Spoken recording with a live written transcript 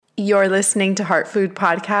You're listening to Heart Food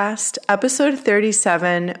Podcast, episode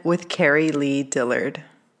 37 with Carrie Lee Dillard.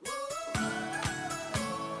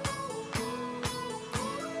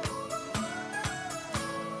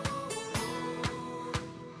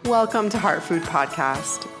 Welcome to Heart Food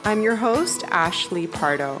Podcast. I'm your host, Ashley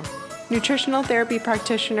Pardo, nutritional therapy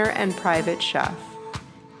practitioner and private chef.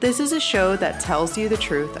 This is a show that tells you the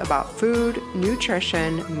truth about food,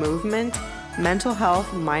 nutrition, movement, mental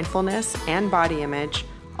health, mindfulness, and body image,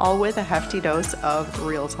 all with a hefty dose of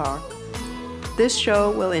real talk. This show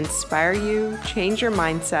will inspire you, change your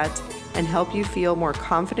mindset, and help you feel more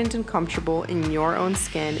confident and comfortable in your own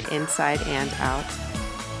skin, inside and out.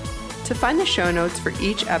 To find the show notes for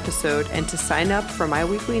each episode and to sign up for my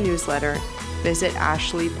weekly newsletter, visit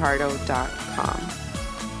ashleypardo.com.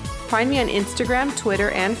 Find me on Instagram, Twitter,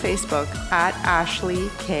 and Facebook at Ashley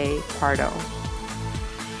K. Pardo.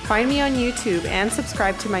 Find me on YouTube and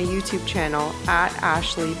subscribe to my YouTube channel at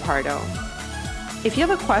Ashley Pardo. If you have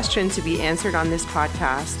a question to be answered on this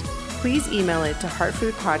podcast, please email it to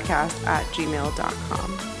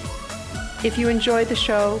heartfoodpodcast@gmail.com. If you enjoyed the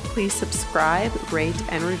show, please subscribe, rate,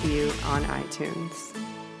 and review on iTunes.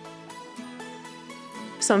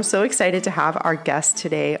 So I'm so excited to have our guest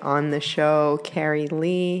today on the show, Carrie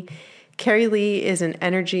Lee. Carrie Lee is an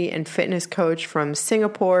energy and fitness coach from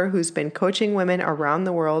Singapore who's been coaching women around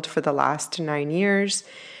the world for the last 9 years.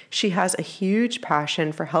 She has a huge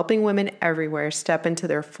passion for helping women everywhere step into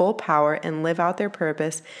their full power and live out their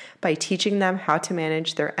purpose by teaching them how to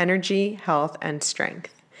manage their energy, health, and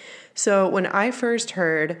strength. So when I first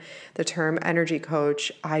heard the term energy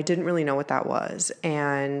coach, I didn't really know what that was.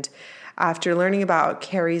 And after learning about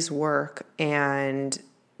Carrie's work and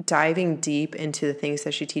diving deep into the things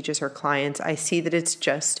that she teaches her clients, I see that it's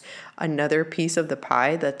just another piece of the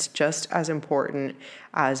pie that's just as important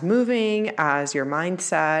as moving, as your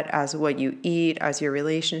mindset, as what you eat, as your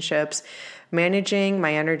relationships. Managing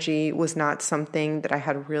my energy was not something that I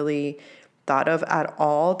had really thought of at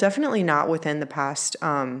all. Definitely not within the past,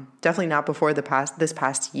 definitely not before this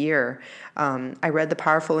past year. I read The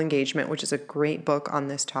Powerful Engagement, which is a great book on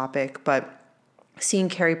this topic, but seeing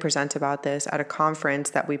Carrie present about this at a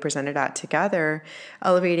conference that we presented at together,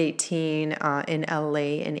 Elevate 18 in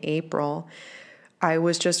LA in April, I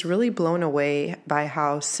was just really blown away by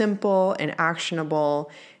how simple and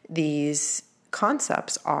actionable these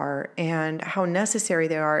concepts are and how necessary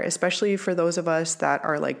they are, especially for those of us that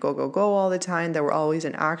are like go, go, go all the time, that we're always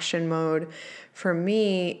in action mode. For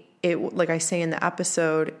me, like I say in the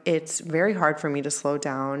episode, it's very hard for me to slow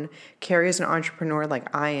down. Carrie is an entrepreneur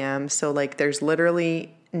like I am. So like there's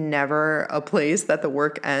literally never a place that the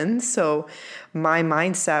work ends. So my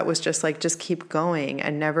mindset was just like, just keep going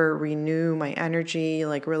and never renew my energy,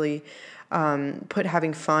 like really put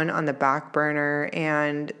having fun on the back burner.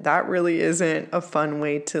 And that really isn't a fun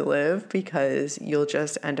way to live because you'll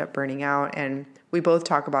just end up burning out. And we both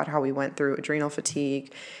talk about how we went through adrenal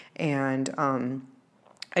fatigue and,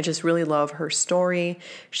 I just really love her story.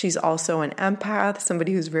 She's also an empath,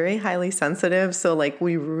 somebody who's very highly sensitive. So like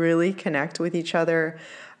we really connect with each other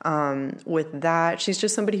with that. She's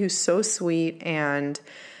just somebody who's so sweet and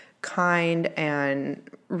kind and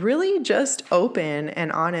really just open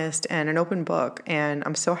and honest and an open book. And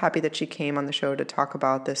I'm so happy that she came on the show to talk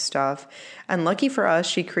about this stuff. And lucky for us,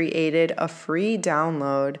 she created a free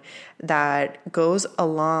download that goes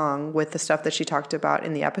along with the stuff that she talked about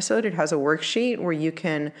in the episode. It has a worksheet where you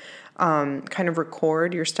can kind of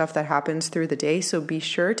record your stuff that happens through the day. So be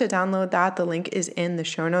sure to download that. The link is in the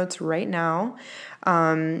show notes right now.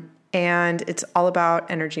 And it's all about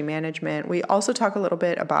energy management. We also talk a little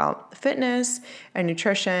bit about fitness and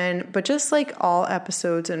nutrition, but just like all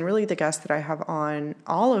episodes and really the guests that I have on,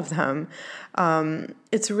 all of them,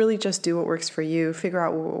 it's really just do what works for you, figure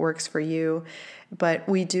out what works for you. But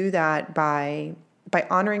we do that by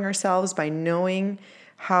honoring ourselves, by knowing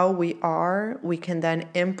how we are. We can then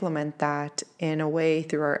implement that in a way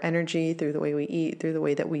through our energy, through the way we eat, through the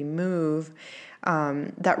way that we move,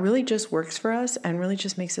 that really just works for us and really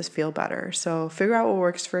just makes us feel better. So figure out what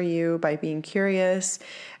works for you by being curious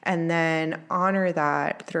and then honor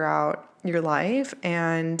that throughout your life.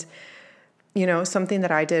 And, you know, something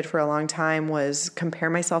that I did for a long time was compare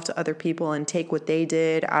myself to other people and take what they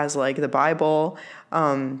did as like the Bible.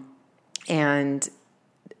 And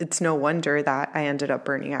it's no wonder that I ended up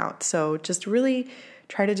burning out. So just really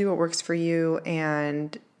try to do what works for you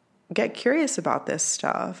and get curious about this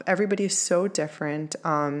stuff. Everybody's so different.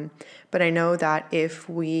 But I know that if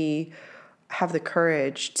we have the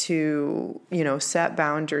courage to, set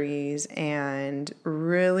boundaries and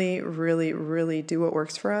really, really, really do what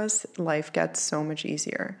works for us, life gets so much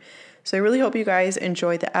easier. So I really hope you guys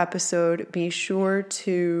enjoyed the episode. Be sure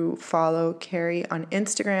to follow Carrie on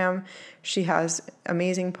Instagram. She has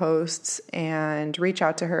amazing posts, and reach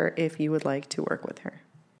out to her if you would like to work with her.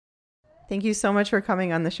 Thank you so much for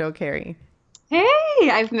coming on the show, Carrie. Hey,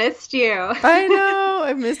 I've missed you. I know,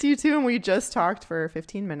 I've missed you too. And we just talked for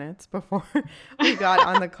 15 minutes before we got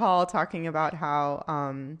on the call, talking about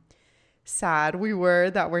how sad we were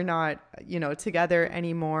that we're not, together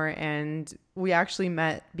anymore. And we actually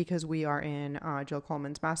met because we are in Jill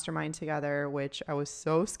Coleman's mastermind together, which I was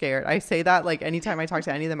so scared. I say that like anytime I talk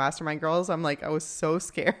to any of the mastermind girls, I'm like, I was so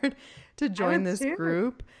scared to join this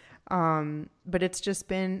group. But it's just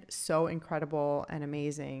been so incredible and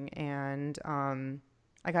amazing. And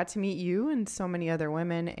I got to meet you and so many other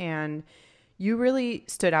women, and you really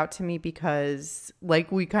stood out to me because,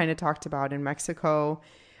 like we kind of talked about in Mexico,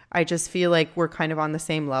 I just feel like we're kind of on the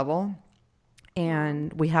same level,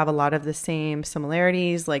 and we have a lot of the same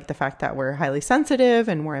similarities, like the fact that we're highly sensitive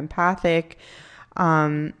and we're empathic.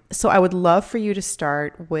 So I would love for you to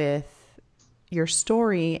start with your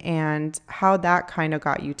story and how that kind of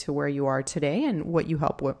got you to where you are today and what you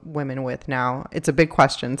help women with now. It's a big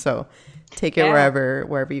question, so take it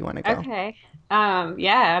wherever you want to go. Okay.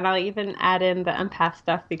 And I'll even add in the empath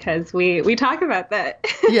stuff because we talk about that.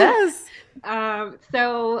 Yes.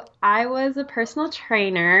 So I was a personal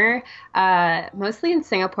trainer, mostly in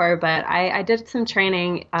Singapore, but I did some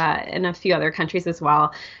training in a few other countries as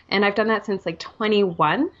well. And I've done that since like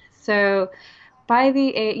 21. So by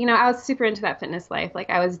the age, I was super into that fitness life. Like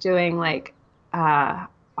I was doing like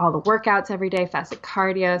all the workouts every day, fasted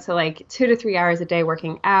cardio. So like 2 to 3 hours a day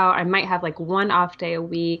working out. I might have like one off day a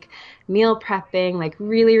week, meal prepping, like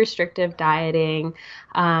really restrictive dieting.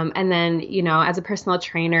 And then, as a personal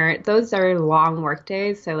trainer, those are long work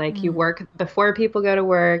days. So like you work before people go to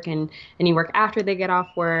work and you work after they get off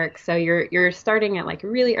work. So you're starting at like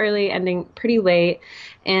really early, ending pretty late.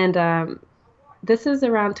 And this is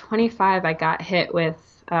around 25. I got hit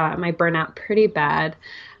with my burnout pretty bad,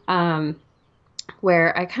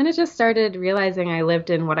 where I kind of just started realizing I lived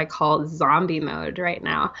in what I call zombie mode right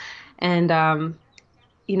now. And, I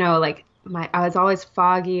was always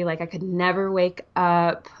foggy, like I could never wake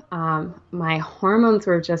up. My hormones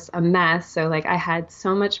were just a mess. So like I had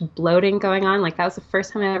so much bloating going on. Like that was the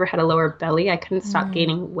first time I ever had a lower belly. I couldn't stop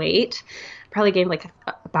gaining weight. Probably gained like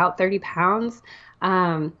about 30 pounds.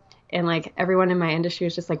 And like everyone in my industry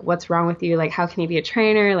was just like, what's wrong with you? Like, how can you be a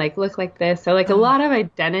trainer? Like, look like this. So like a lot of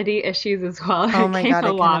identity issues as well. Oh my God, I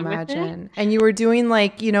can imagine. And you were doing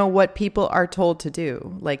like, what people are told to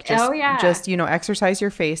do. Like just, exercise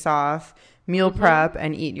your face off, meal prep,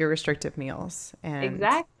 and eat your restrictive meals. And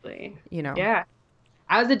exactly. Yeah.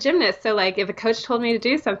 I was a gymnast. So like if a coach told me to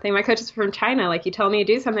do something, my coach is from China, like you told me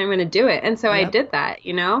to do something, I'm going to do it. And so I did that,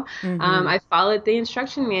 I followed the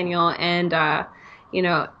instruction manual and,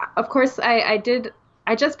 of course I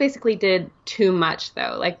just basically did too much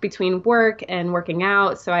though, like between work and working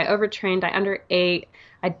out. So I overtrained, I underate.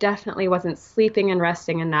 I definitely wasn't sleeping and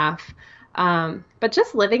resting enough. But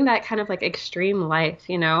just living that kind of like extreme life,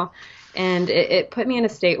 and it put me in a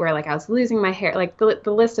state where like I was losing my hair, like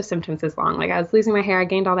the list of symptoms is long. Like I was losing my hair, I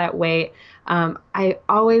gained all that weight. I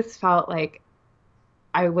always felt like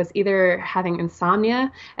I was either having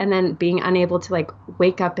insomnia and then being unable to like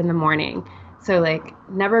wake up in the morning. So like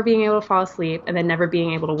never being able to fall asleep and then never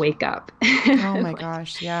being able to wake up. Oh my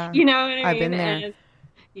gosh. Yeah. You know what I mean? I've been there. And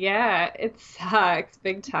yeah, it sucks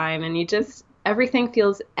big time. And everything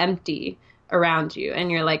feels empty around you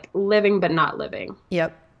and you're like living, but not living.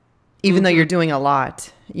 Yep. Even though you're doing a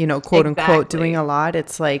lot, quote unquote, doing a lot.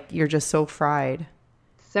 It's like, you're just so fried.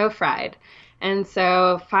 So fried. And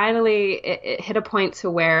so finally it hit a point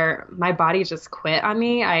to where my body just quit on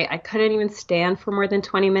me. I couldn't even stand for more than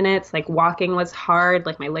 20 minutes. Like walking was hard.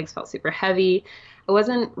 Like my legs felt super heavy. I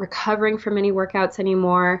wasn't recovering from any workouts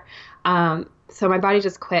anymore. So my body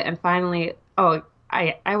just quit. And finally,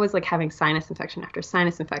 I was like having sinus infection after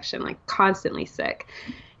sinus infection, like constantly sick.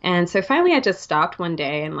 And so finally I just stopped one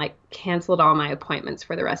day and like canceled all my appointments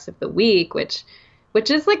for the rest of the week, which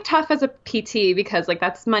is like tough as a PT because like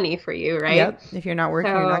that's money for you, right? Yep. If you're not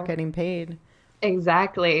working, you're not getting paid.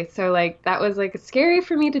 Exactly. So like that was like scary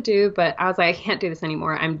for me to do, but I was like, I can't do this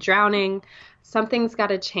anymore. I'm drowning. Something's got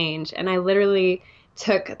to change. And I literally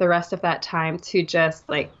took the rest of that time to just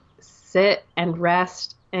like sit and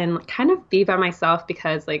rest and kind of be by myself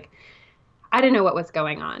because like I didn't know what was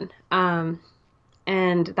going on.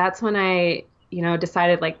 And that's when I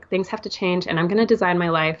decided like things have to change and I'm going to design my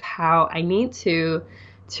life how I need to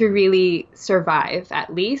really survive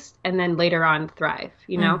at least, and then later on thrive,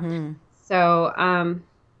 So,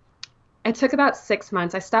 it took about 6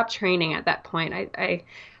 months. I stopped training at that point. I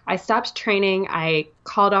I stopped training. I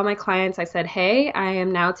called all my clients. I said, hey, I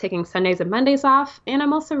am now taking Sundays and Mondays off, and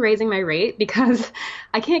I'm also raising my rate because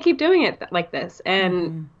I can't keep doing it like this.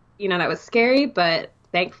 And, Mm-hmm. that was scary, but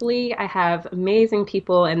thankfully I have amazing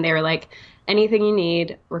people, and they were like, anything you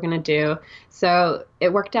need, we're going to do. So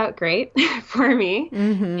it worked out great for me.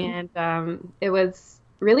 Mm-hmm. And it was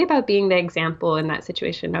really about being the example in that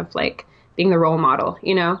situation of like being the role model,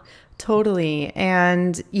 you know? Totally.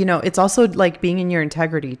 And, it's also like being in your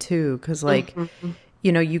integrity too. Cause like, Hmm.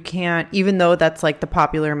 you can't, even though that's like the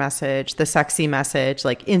popular message, the sexy message,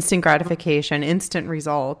 like instant gratification, instant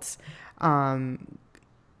results,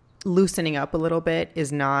 loosening up a little bit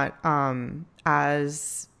is not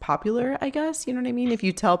as popular, I guess. You know what I mean? If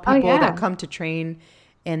you tell Oh, people that yeah. come to train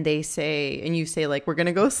and you say like, we're going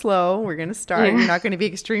to go slow, we're going to start, you're Yeah. not going to be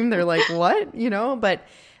extreme. They're like, what? But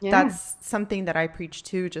Yeah. that's something that I preach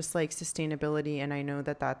too, just like sustainability. And I know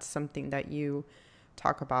that that's something that you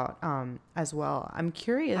talk about as well. I'm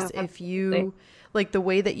curious Oh, if absolutely. you, like the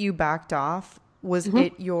way that you backed off, was Hmm.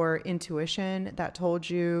 it your intuition that told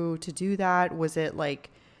you to do that? Was it like,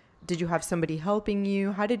 did you have somebody helping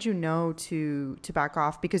you? How did you know to back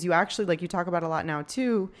off? Because you actually, like you talk about a lot now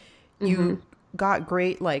too, you Hmm. got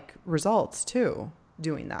great like results too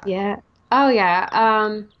doing that. Yeah. Oh, yeah.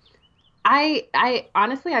 I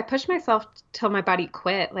honestly, I pushed myself till my body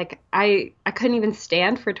quit. Like I couldn't even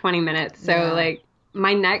stand for 20 minutes. So Yeah. like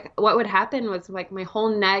my neck, what would happen was like my whole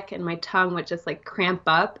neck and my tongue would just like cramp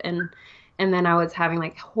up, and then I was having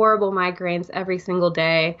like horrible migraines every single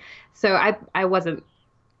day. So I wasn't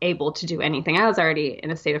able to do anything. I was already in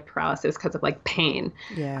a state of paralysis because of like pain.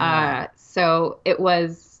 Yeah. So it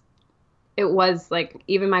was like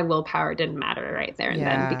even my willpower didn't matter right there and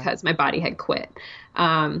then Yeah. because my body had quit.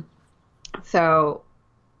 Um, so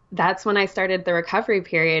that's when I started the recovery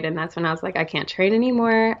period, and that's when I was like, I can't train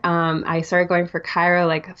anymore. I started going for chiro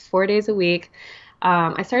like 4 days a week.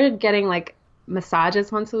 I started getting like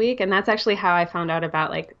massages once a week, and that's actually how I found out about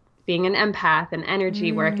like being an empath and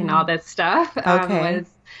energy work and all Mm. this stuff. Okay.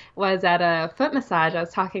 Was at a foot massage. I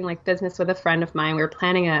was talking like business with a friend of mine. We were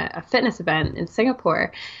planning a fitness event in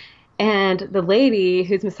Singapore, and the lady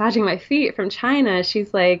who's massaging my feet from China,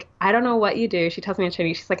 she's like, I don't know what you do. She tells me in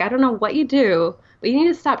Chinese, she's like, I don't know what you do, but you need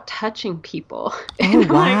to stop touching people. Oh, And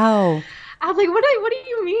wow. I was like, what do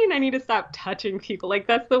you mean I need to stop touching people? Like,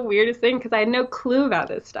 that's the weirdest thing because I had no clue about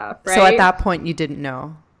this stuff, So at right? that point, you didn't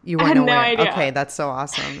know. You I weren't had no aware. idea. Okay, that's so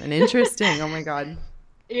awesome and interesting. Oh my God.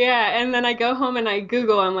 Yeah, and then I go home and I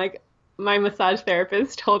Google, I'm like, my massage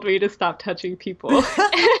therapist told me to stop touching people. And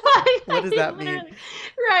like, What does I that mean? literally,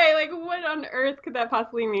 right, like what on earth could that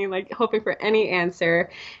possibly mean? Like hoping for any answer.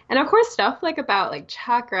 And of course, stuff like about like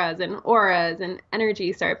chakras and auras and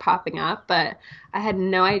energy started popping up, but I had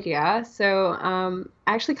no idea. So I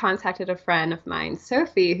actually contacted a friend of mine,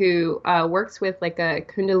 Sophie, who works with like a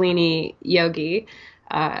Kundalini yogi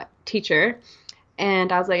teacher,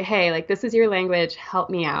 and I was like, hey, like, this is your language, help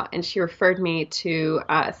me out. And she referred me to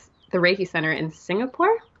the Reiki Center in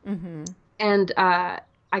Singapore. Mm-hmm. And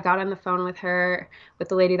I got on the phone with her, with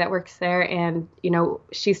the lady that works there. And,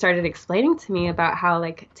 she started explaining to me about how,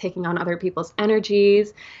 like, taking on other people's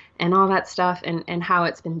energies and all that stuff and how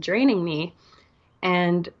it's been draining me.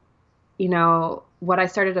 And, what I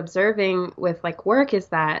started observing with, like, work is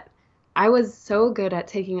that I was so good at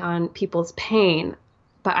taking on people's pain,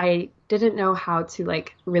 but I didn't know how to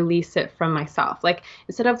like release it from myself. Like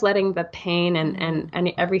instead of letting the pain Mm.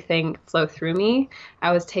 and everything flow through me,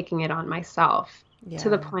 I was taking it on myself to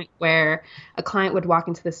the Yeah. point where a client would walk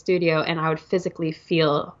into the studio and I would physically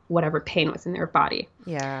feel whatever pain was in their body.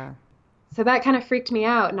 Yeah. So that kind of freaked me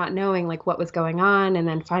out, not knowing like what was going on and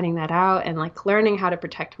then finding that out and like learning how to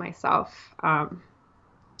protect myself.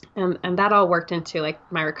 And that all worked into like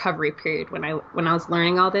my recovery period when I was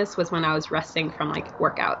learning all this was when I was resting from like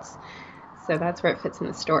workouts. So that's where it fits in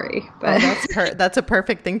the story. Oh, But that's a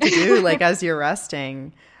perfect thing to do, like as you're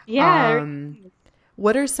resting. yeah, Um,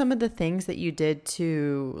 what are some of the things that you did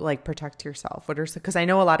to like protect yourself? Because I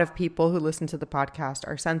know a lot of people who listen to the podcast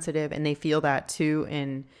are sensitive and they feel that too.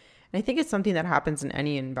 And I think it's something that happens in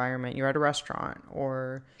any environment. You're at a restaurant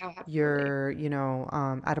or oh, absolutely.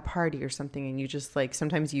 you're, at a party or something, and you just like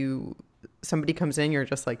sometimes somebody comes in, you're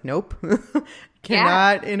just like, nope, Yeah.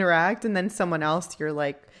 cannot interact, and then someone else, you're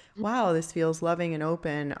like, wow, this feels loving and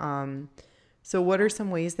open. So what are some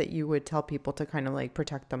ways that you would tell people to kind of like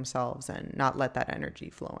protect themselves and not let that energy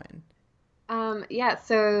flow in? Yeah,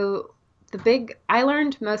 so the big, I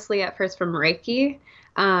learned mostly at first from Reiki.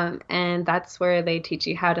 And that's where they teach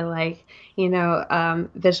you how to like,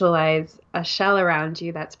 visualize a shell around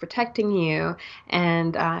you that's protecting you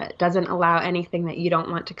and doesn't allow anything that you don't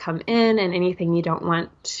want to come in and anything you don't want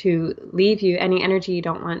to leave you, any energy you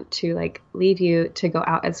don't want to like leave you to go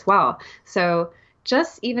out as well. So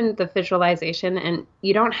just even the visualization, and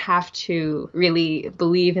you don't have to really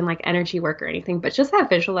believe in like energy work or anything, but just that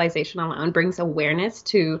visualization alone brings awareness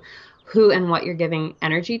to who and what you're giving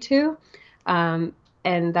energy to.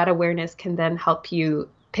 And that awareness can then help you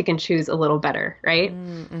pick and choose a little better, right?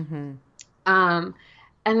 Mm-hmm. Um,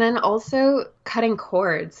 and then also cutting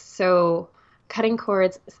cords. So cutting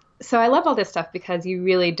cords. So I love all this stuff because you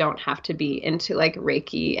really don't have to be into like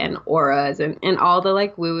Reiki and auras and all the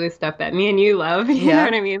like woo-woo stuff that me and you love. You know Yeah.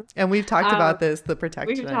 what I mean? And we've talked Um, about this, the we've talked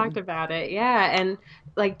protection. about it. Yeah. And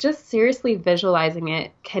like just seriously visualizing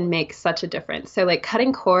it can make such a difference. So like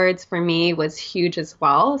cutting cords for me was huge as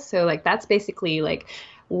well. So like that's basically like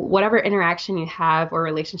whatever interaction you have or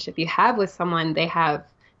relationship you have with someone,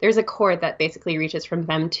 there's a cord that basically reaches from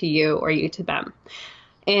them to you or you to them.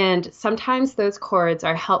 And sometimes those cords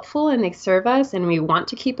are helpful and they serve us and we want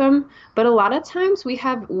to keep them. But a lot of times we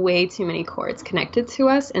have way too many cords connected to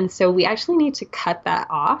us. And so we actually need to cut that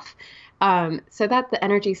off, so that the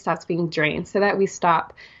energy stops being drained, so that we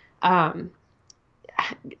stop um,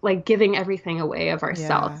 like giving everything away of Yeah.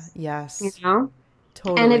 ourselves, you Yes. know? And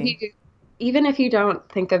Totally. even if you don't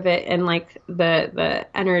think of it in like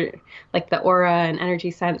like the aura and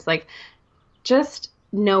energy sense, like just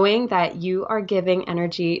knowing that you are giving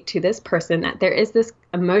energy to this person, that there is this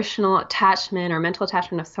emotional attachment or mental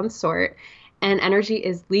attachment of some sort, and energy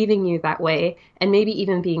is leaving you that way, and maybe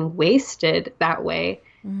even being wasted that way,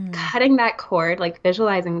 Mm. cutting that cord, like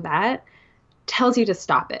visualizing that, tells you to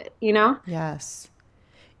stop it, Yes.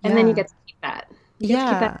 And then you Yeah. get to keep that. You get to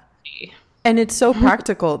keep that Yeah. energy. And it's so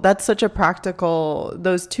practical. That's such a practical,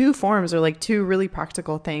 those two forms are like two really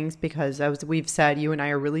practical things because as we've said, you and I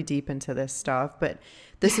are really deep into this stuff, but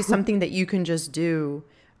this is something that you can just do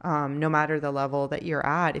no matter the level that you're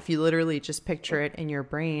at. If you literally just picture it in your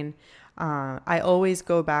brain. I always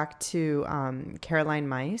go back to Caroline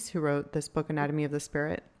Myss, who wrote this book, Anatomy of the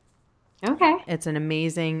Spirit. Okay. It's an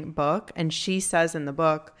amazing book. And she says in the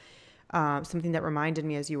book, something that reminded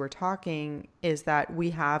me as you were talking is that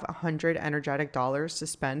we have 100 energetic dollars to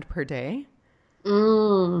spend per day,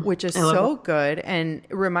 which is I love that. so good. And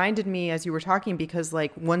it reminded me as you were talking because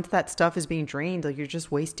like once that stuff is being drained, like you're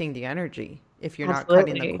just wasting the energy if you're not cutting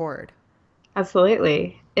the Absolutely. cord.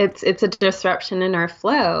 Absolutely. It's a disruption in our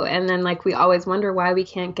flow. And then like we always wonder why we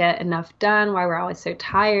can't get enough done, why we're always so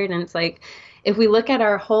tired. And it's like if we look at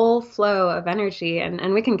our whole flow of energy,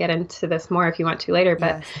 and we can get into this more if you want to later,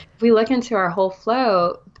 but Yes. if we look into our whole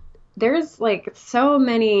flow, there's like so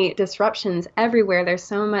many disruptions everywhere. There's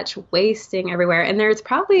so much wasting everywhere. And there's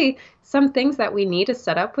probably some things that we need to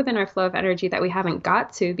set up within our flow of energy that we haven't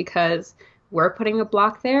got to because we're putting a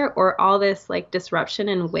block there, or all this like disruption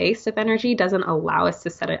and waste of energy doesn't allow us to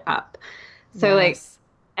set it up. So like Yes.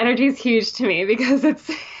 energy is huge to me because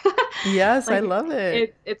it's Yes, I like love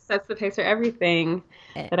it. it sets the pace for everything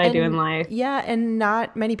that I do in And life. yeah, and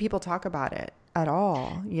not many people talk about it at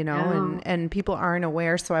all, you know, Oh. and people aren't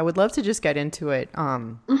aware. So I would love to just get into it.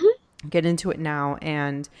 Hmm. Get into it now.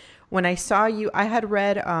 And when I saw you, I had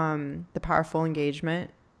read The Powerful Engagement,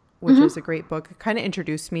 which is a Hmm. great book. It kind of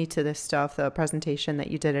introduced me to this stuff, the presentation that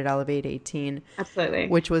you did at Elevate 18, Absolutely.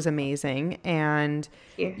 which was amazing. And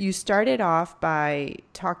Yeah. you started off by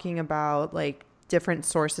talking about like different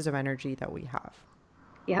sources of energy that we have.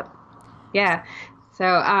 Yep. Yeah. So,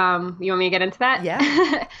 you want me to get into that? Yeah.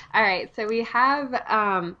 All right. So we have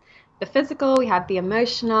the physical, we have the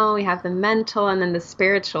emotional, we have the mental, and then the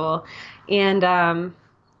spiritual. And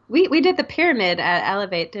we did the pyramid at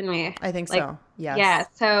Elevate, didn't we? I think Like, so. yeah. Yes.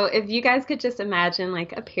 So if you guys could just imagine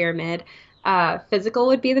like a pyramid, physical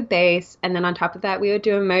would be the base, and then on top of that, we would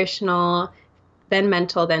do emotional, then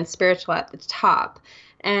mental, then spiritual at the top.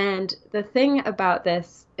 And the thing about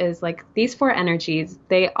this is like these four energies,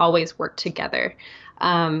 they always work together.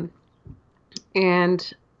 Um,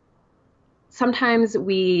 and sometimes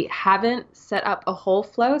we haven't set up a whole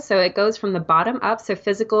flow. So it goes from the bottom up, so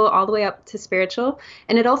physical, all the way up to spiritual.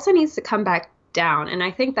 And it also needs to come back down. And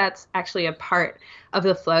I think that's actually a part of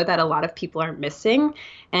the flow that a lot of people are missing.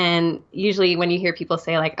 And usually when you hear people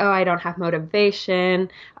say, like, oh, I don't have motivation,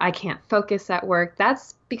 I can't focus at work,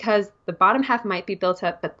 that's because the bottom half might be built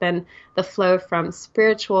up, but then the flow from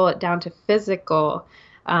spiritual down to physical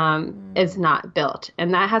is not built.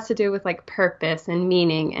 And that has to do with like purpose and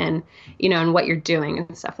meaning and, and what you're doing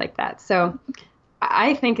and stuff like that. So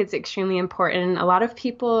I think it's extremely important. A lot of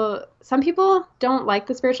people, some people don't like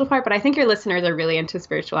the spiritual part, but I think your listeners are really into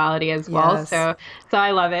spirituality as well. Yes. So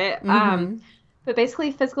I love it. Mm-hmm. But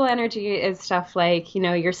basically, physical energy is stuff like,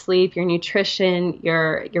 your sleep, your nutrition,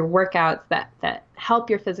 your workouts that help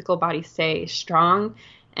your physical body stay strong,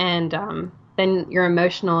 and then your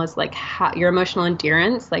emotional is like your emotional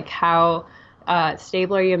endurance, like how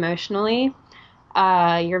stable are you emotionally.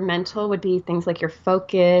 Your mental would be things like your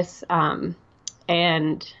focus,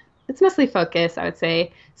 and it's mostly focus, I would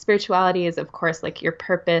say. Spirituality is, of course, like your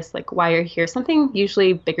purpose, like why you're here, something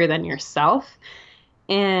usually bigger than yourself.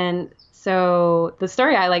 And so the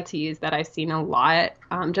story I like to use that I've seen a lot,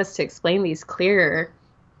 just to explain these clearer,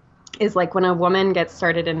 is like when a woman gets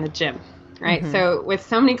started in the gym, right? Mm-hmm. So with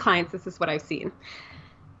so many clients, this is what I've seen.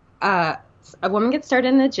 A woman gets started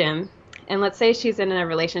in the gym, and let's say she's in a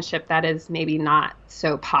relationship that is maybe not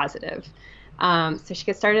so positive. So she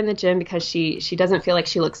gets started in the gym because she doesn't feel like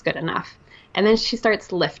she looks good enough. And then she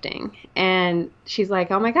starts lifting, and she's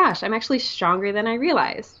like, oh my gosh, I'm actually stronger than I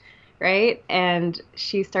realized, right? And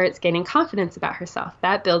she starts gaining confidence about herself.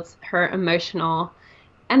 That builds her emotional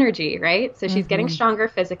energy, right? So she's getting Mm-hmm. stronger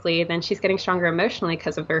physically, then she's getting stronger emotionally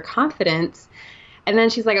because of her confidence. And then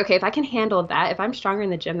she's like, okay, if I can handle that, if I'm stronger in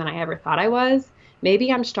the gym than I ever thought I was,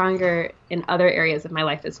 maybe I'm stronger in other areas of my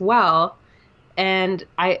life as well. And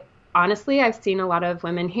I've seen a lot of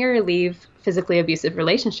women here leave physically abusive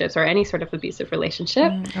relationships or any sort of abusive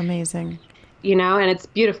relationship, Amazing. and it's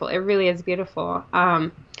beautiful. It really is beautiful.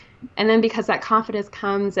 And then because that confidence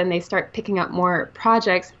comes and they start picking up more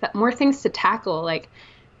projects, more things to tackle, like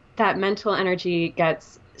that mental energy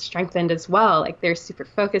gets strengthened as well. Like they're super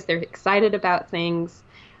focused, they're excited about things.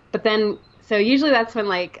 But then, so usually that's when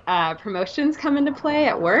like promotions come into play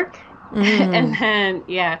at work. And then,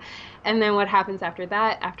 yeah. And then what happens after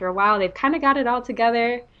that? After a while, they've kind of got it all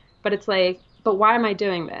together, but it's like, but why am I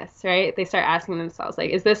doing this? Right? They start asking themselves,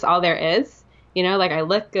 like, is this all there is? Like I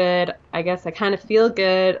look good. I guess I kind of feel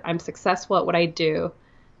good. I'm successful at what I do,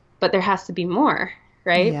 but there has to be more,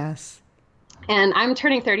 right? Yes. And I'm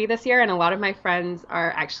turning 30 this year, and a lot of my friends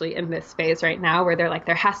are actually in this phase right now where they're like,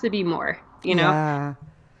 there has to be more. Yeah.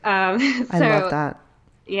 Um, I love so that.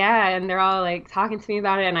 yeah, and they're all like talking to me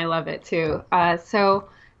about it, and I love it too. So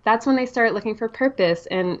that's when they start looking for purpose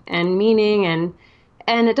and meaning,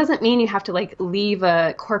 and it doesn't mean you have to like leave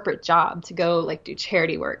a corporate job to go like do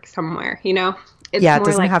charity work somewhere. It's Yeah, it more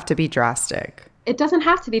doesn't like have to be drastic. it doesn't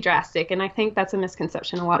have to be drastic, and I think that's a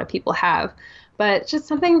misconception a lot of people have. But just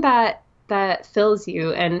something that fills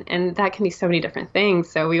you, and that can be so many different things.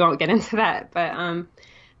 So we won't get into that,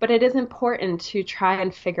 but it is important to try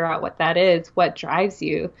and figure out what that is, what drives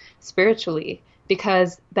you spiritually,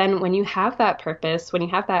 because then when you have that purpose, when you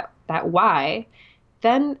have that why,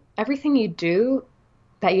 then everything you do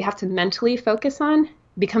that you have to mentally focus on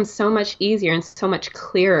becomes so much easier and so much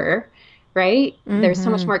clearer, right? There's so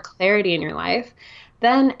much Mm-hmm. more clarity in your life.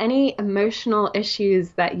 Then any emotional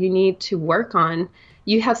issues that you need to work on,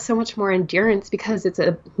 you have so much more endurance because it's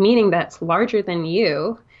a meaning that's larger than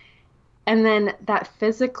you. And then that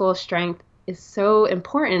physical strength is so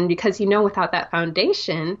important because without that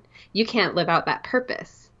foundation, you can't live out that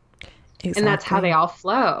purpose. And that's how they Exactly. all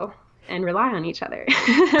flow and rely on each other.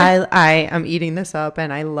 I am eating this up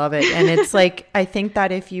and I love it. And it's like, I think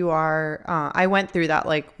that if you are, I went through that,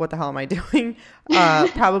 like, what the hell am I doing?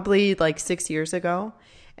 Probably like 6 years ago.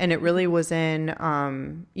 And it really was in,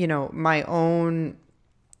 my own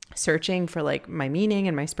searching for like my meaning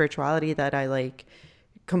and my spirituality that I like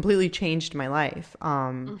completely changed my life.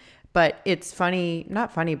 But it's funny,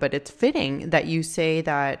 not funny, but it's fitting that you say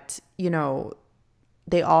that,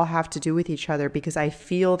 they all have to do with each other because I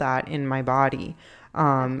feel that in my body.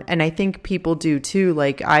 And I think people do too.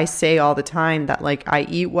 Like I say all the time that like I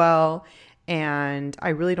eat well and I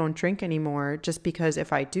really don't drink anymore just because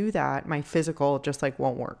if I do that, my physical just like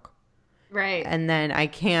won't work. Right. And then I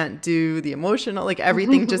can't do the emotional, like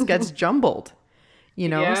everything just gets jumbled.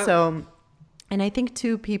 Yeah. So, and I think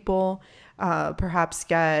too, people perhaps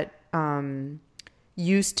get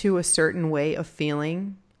used to a certain way of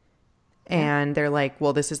feeling and they're like,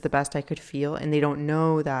 well, this is the best I could feel. And they don't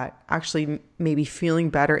know that actually maybe feeling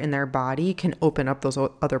better in their body can open up those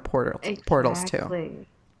other portals too. Exactly.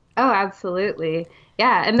 Oh, absolutely.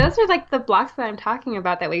 Yeah, and those are like the blocks that I'm talking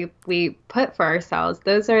about that we put for ourselves.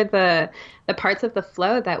 Those are the parts of the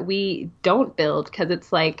flow that we don't build because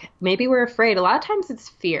it's like maybe we're afraid. A lot of times it's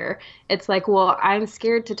fear. It's like, well, I'm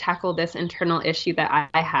scared to tackle this internal issue that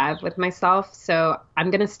I have with myself, so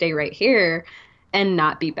I'm gonna stay right here and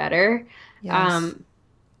not be better. Yes.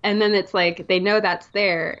 And then it's like they know that's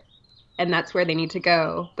there and that's where they need to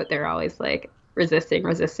go, but they're always like, resisting,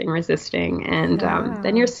 and then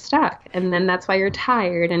Yeah. you're stuck, and then that's why you're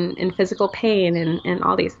tired and in physical pain and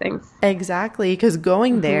all these things. Exactly, because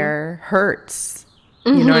going Mhm. there hurts.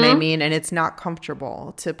 You know what I Mhm. mean? And it's not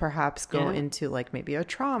comfortable to perhaps go Yeah. into like maybe a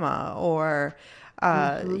trauma or,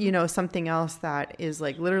 Mhm. something else that is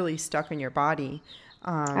like literally stuck in your body.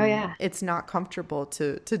 Oh yeah. It's not comfortable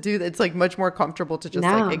to do that. It's like much more comfortable to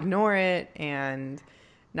just like No. ignore it and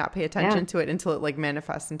not pay Yeah. attention to it until it like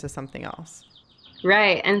manifests into something else.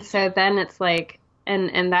 Right. And so then it's like,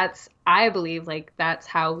 and that's, I believe like that's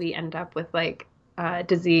how we end up with like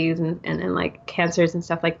disease and like cancers and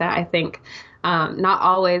stuff like that. I think not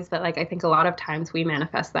always, but like I think a lot of times we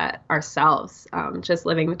manifest that ourselves, just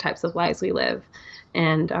living the types of lives we live.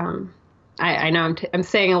 And I know I'm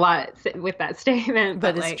saying a lot with that statement,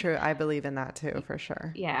 But but it's like true. I believe in that too, for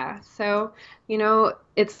sure. yeah. So,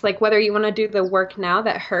 it's like whether you want to do the work now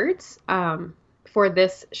that hurts, for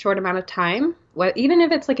this short amount of time, even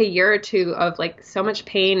if it's like a year or two of like so much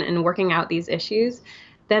pain and working out these issues,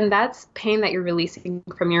 then that's pain that you're releasing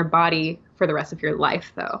from your body for the rest of your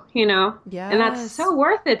life, though. And that's Yes. so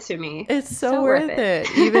worth it to me. It's so So worth worth it.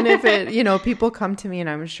 it. Even if it, people come to me and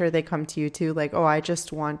I'm sure they come to you too, like, oh, I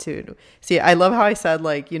just want to see. I love how I said,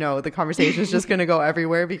 like, the conversation is just going to go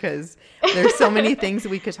everywhere because there's so many things that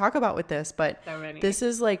we could talk about with this. But So many. this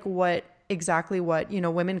is like exactly what,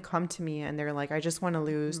 women come to me and they're like, I just want to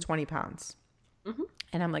lose Hmm. 20 pounds. Hmm.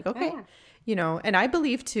 And I'm like, Oh, okay. yeah. And I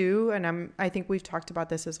believe too, and I think we've talked about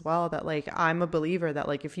this as well, that like, I'm a believer that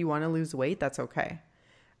like, if you want to lose weight, that's okay.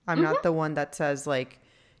 I'm not Hmm. the one that says like,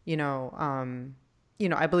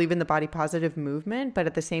 I believe in the body positive movement, but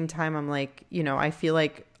at the same time, I'm like, I feel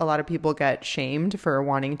like a lot of people get shamed for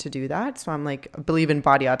wanting to do that. So I'm like, I believe in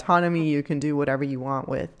body autonomy. You can do whatever you want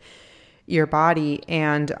with your body.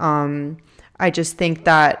 And I just think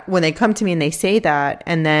that when they come to me and they say that,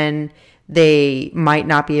 and then they might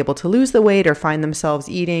not be able to lose the weight or find themselves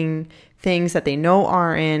eating things that they know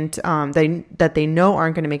that they know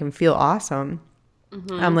aren't going to make them feel awesome.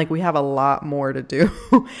 I'm Hmm. like, we have a lot more to do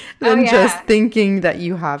Oh, than just yeah. thinking that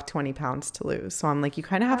you have 20 pounds to lose. So I'm like, you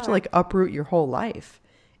kind of have to Oh, like uproot your whole life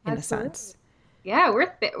in a absolutely. sense. Yeah,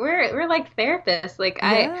 we're like therapists. Like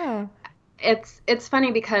Yeah. it's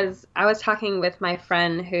funny because I was talking with my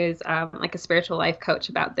friend who's like a spiritual life coach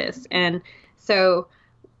about this, and so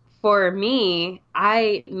for me,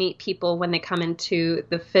 I meet people when they come into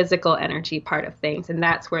the physical energy part of things, and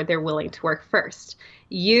that's where they're willing to work first.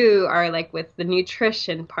 You are like with the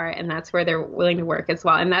nutrition part, and that's where they're willing to work as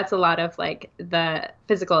well. And that's a lot of like the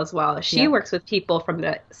physical as well. She Yep. works with people from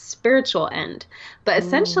the spiritual end, but Ooh,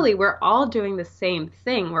 essentially, we're all doing the same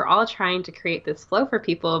thing. We're all trying to create this flow for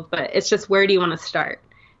people, but it's just where do you want to start,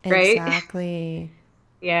 right? exactly.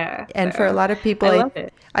 Yeah, And for a so lot of people, I love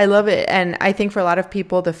it. I love it. And I think for a lot of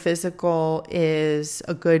people, the physical is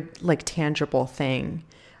a good, like, tangible thing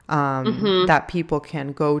Hmm. that people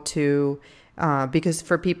can go to. Because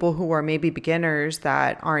for people who are maybe beginners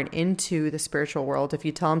that aren't into the spiritual world, if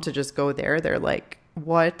you tell them to just go there, they're like,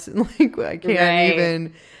 what? Like, I can't Right.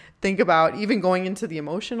 even think about even going into the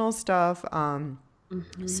emotional stuff. Hmm.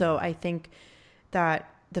 So I think that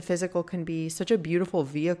the physical can be such a beautiful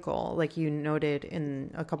vehicle, like you noted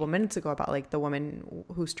in a couple minutes ago about like the woman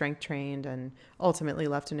who strength trained and ultimately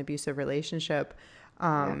left an abusive relationship.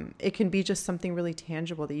 Yeah. It can be just something really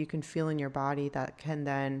tangible that you can feel in your body that can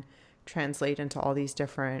then translate into all these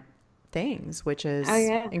different things, which Oh is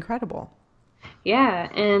yeah. incredible. Yeah,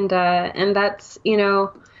 and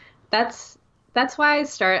that's that's why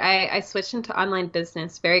I switched into online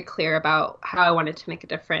business very clear about how I wanted to make a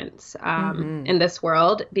difference in this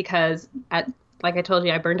world because at like I told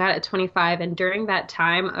you I burned out at 25, and during that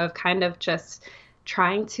time of kind of just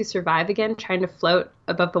trying to survive again, trying to float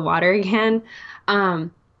above the water again,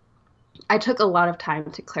 um, I took a lot of time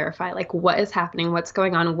to clarify like what is happening, what's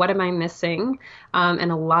going on, what am I missing,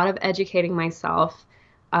 and a lot of educating myself.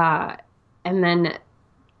 Uh, and then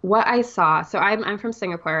what I saw, so I'm from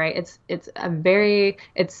Singapore, right? It's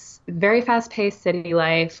very fast-paced city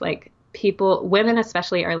life. Like people, women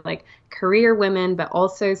especially, are like career women, but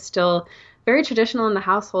also still very traditional in the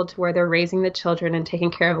household to where they're raising the children and taking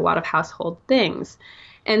care of a lot of household things.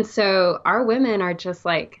 And so our women are just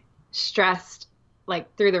like stressed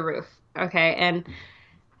like through the roof. Okay.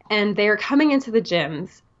 And they're coming into the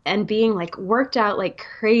gyms and being like worked out like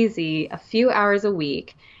crazy a few hours a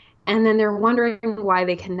week. And then they're wondering why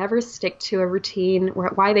they can never stick to a routine,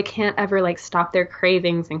 or why they can't ever like stop their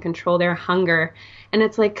cravings and control their hunger. And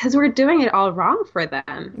it's like, because we're doing it all wrong for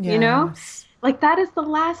them, you know? Yes. Like that is the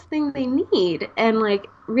last thing they need. And like,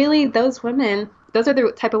 really, those women, those are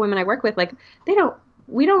the type of women I work with. Like, they don't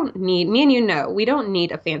we don't need, me and you know, we don't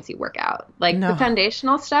need a fancy workout. Like the No.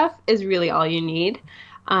 foundational stuff is really all you need.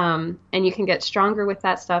 And you can get stronger with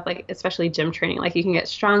that stuff, like especially gym training. Like you can get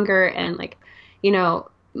stronger and like, you know,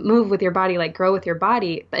 move with your body, like grow with your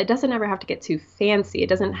body, but it doesn't ever have to get too fancy. It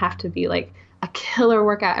doesn't have to be like a killer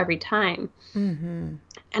workout every time. Hmm.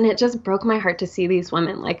 And it just broke my heart to see these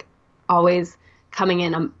women like always coming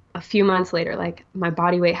in a few months later, like my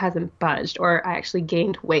body weight hasn't budged, or I actually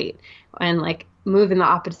gained weight and like move in the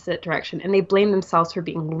opposite direction. And they blame themselves for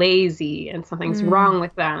being lazy and something's Mm. wrong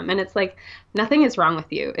with them. And it's like, nothing is wrong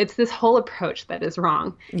with you. It's this whole approach that is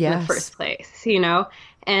wrong in the Yes. first place, you know?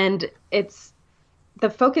 And it's, the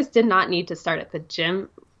focus did not need to start at the gym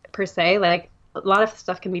per se. Like a lot of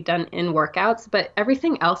stuff can be done in workouts, but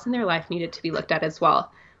everything else in their life needed to be looked at as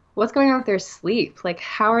well. What's going on with their sleep? Like,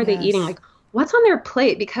 how are they eating? Yes. Like, what's on their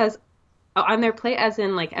plate? Because on their plate, as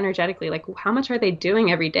in like energetically, like how much are they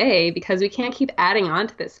doing every day? Because we can't keep adding on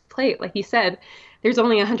to this plate. Like you said, there's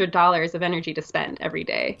only $100 of energy to spend every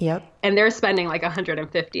day. Yep. And they're spending like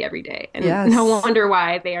 150 every day. And no Yes. wonder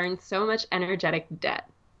why they are in so much energetic debt.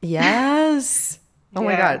 Yes. Oh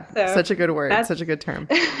my Yeah. God. So Such a good word. that's Such a good term.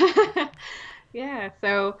 yeah.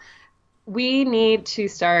 So we need to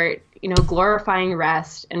start, you know, glorifying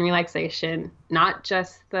rest and relaxation, not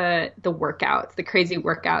just the workouts, the crazy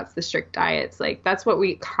workouts, the strict diets. Like that's what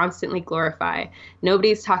we constantly glorify.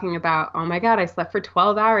 Nobody's talking about, oh my God, I slept for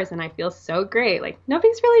 12 hours and I feel so great. Like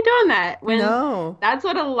nobody's really doing that when No. that's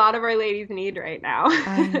what a lot of our ladies need right now.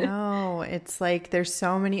 I know. It's like there's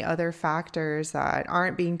so many other factors that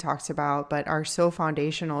aren't being talked about, but are so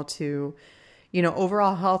foundational to,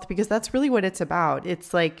 overall health, because that's really what it's about.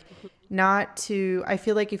 It's like not to, I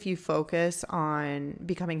feel like if you focus on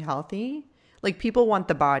becoming healthy, like people want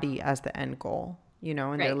the body as the end goal, and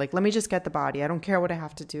they're Right. like, let me just get the body. I don't care what I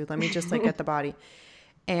have to do. Let me just like get the body.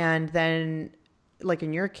 And then, like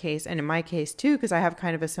in your case, and in my case too, because I have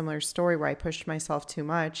kind of a similar story where I pushed myself too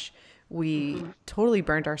much. We totally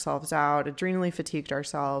burnt ourselves out, adrenally fatigued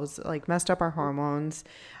ourselves, like messed up our hormones.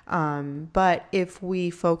 But if we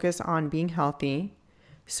focus on being healthy,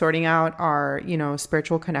 sorting out our,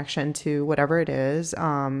 spiritual connection to whatever it is,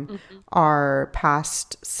 our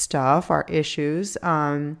past stuff, our issues,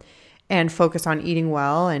 and focus on eating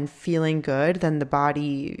well and feeling good, then the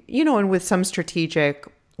body, and with some strategic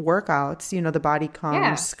workouts, the body Yeah.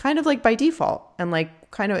 comes kind of like by default and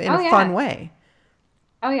like kind of in Oh a fun yeah. way.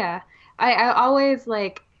 Oh yeah. I always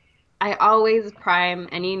like I always prime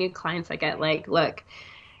any new clients I get like, look,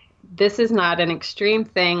 this is not an extreme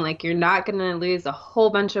thing. Like you're not going to lose a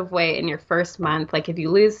whole bunch of weight in your first month. Like if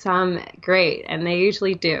you lose some, great, and they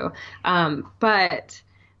usually do. But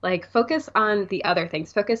like focus on the other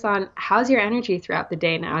things. Focus on how's your energy throughout the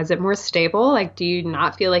day now? Is it more stable? Like do you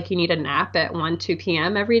not feel like you need a nap at 1, 2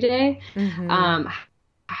 p.m. every day? Mm-hmm. Um,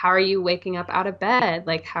 how are you waking up out of bed?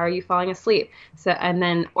 Like, how are you falling asleep? So, and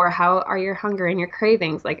then, or how are your hunger and your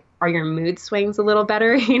cravings? Like, are your mood swings a little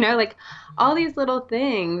better? Like all these little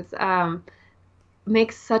things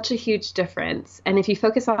make such a huge difference. And if you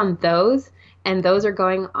focus on those and those are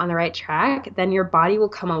going on the right track, then your body will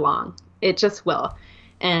come along. It just will.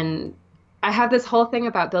 And I have this whole thing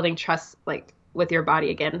about building trust, like with your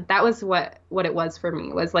body again. That was what it was for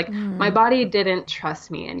me. Was like my Mm. body didn't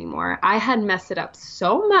trust me anymore. I had messed it up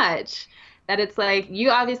so much that it's like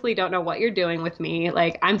you obviously don't know what you're doing with me.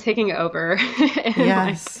 Like I'm taking over, and like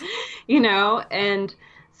Yes. and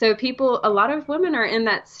so people, a lot of women are in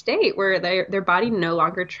that state where their body no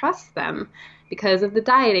longer trusts them because of the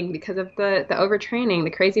dieting, because of the overtraining, the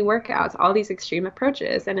crazy workouts, all these extreme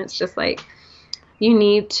approaches, and it's just like you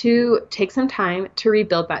need to take some time to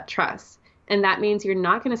rebuild that trust. And that means you're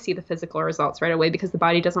not going to see the physical results right away because the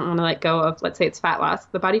body doesn't want to let go of, let's say it's fat loss.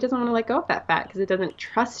 The body doesn't want to let go of that fat because it doesn't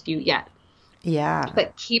trust you yet. Yeah.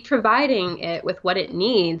 But keep providing it with what it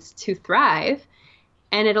needs to thrive,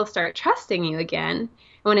 and it'll start trusting you again. And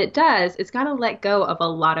when it does, it's got to let go of a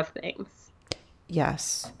lot of things.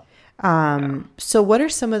 Yes. So, So what are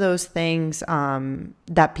some of those things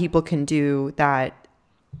that people can do that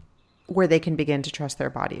where they can begin to trust their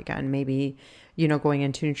body again? Maybe, going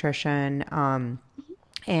into nutrition,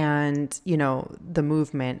 and, the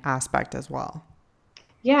movement aspect as well.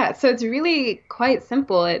 yeah, so it's really quite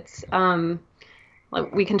simple. It's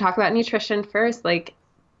like we can talk about nutrition first, like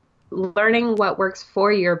learning what works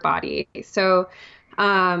for your body. So,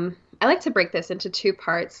 I like to break this into two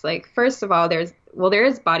parts. Like, first of all, there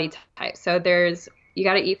is body type. So you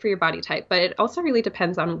got to eat for your body type, but it also really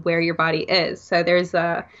depends on where your body is. So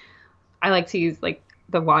I like to use like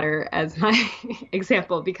the water as my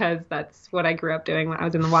example because that's what I grew up doing when I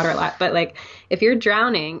was in the water a lot. But like if you're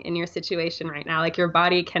drowning in your situation right now, like your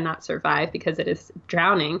body cannot survive because it is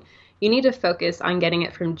drowning, you need to focus on getting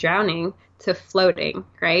it from drowning to floating,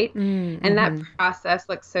 right? Mm-hmm. And that process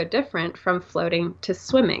looks so different from floating to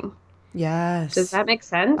swimming. Does Yes. that make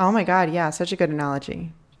Oh sense? my God. Yeah. Such a good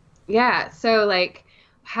analogy. Yeah. So like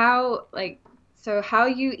how like so how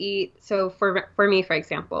you eat. So for me, for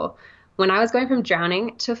example, when I was going from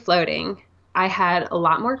drowning to floating, I had a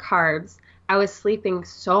lot more carbs. I was sleeping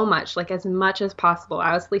so much as possible.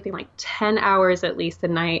 I was sleeping like 10 hours at least a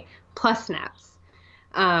night plus naps.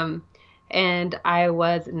 Um, and I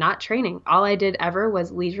was not training. All I did ever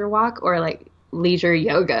was leisure walk or like leisure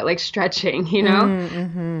yoga, like stretching, you know?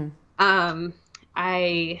 Mm-hmm. Um,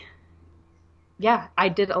 I yeah, I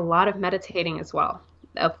did a lot of meditating as well.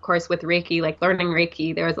 Of course, with Reiki, like learning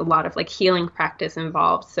Reiki, there was a lot of like healing practice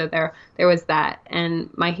involved. So there was that, and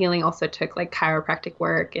my healing also took like chiropractic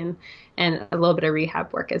work and a little bit of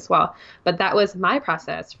rehab work as well. But that was my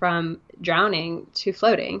process from drowning to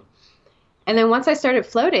floating. And then once I started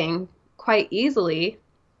floating quite easily,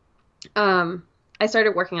 I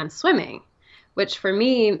started working on swimming, which for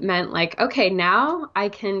me meant like, okay, now I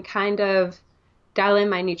can kind of dial in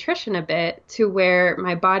my nutrition a bit to where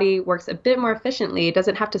my body works a bit more efficiently. It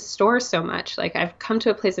doesn't have to store so much. Like I've come to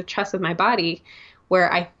a place of trust with my body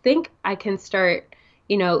where I think I can start,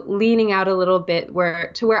 leaning out a little bit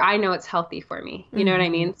where I know it's healthy for me. You know what I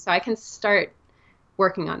Mm-hmm. mean? So I can start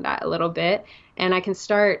working on that a little bit and I can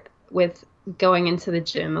start with going into the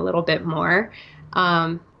gym a little bit more.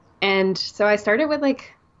 Um, and so I started with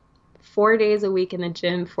like 4 days a week in the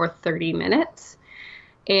gym for 30 minutes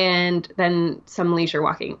and then some leisure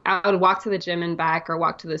walking. I would walk to the gym and back or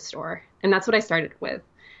walk to the store. And that's what I started with.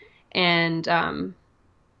 And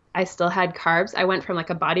I still had carbs. I went from like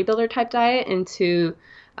a bodybuilder type diet into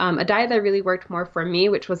a diet that really worked more for me,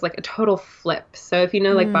 which was like a total flip. So if you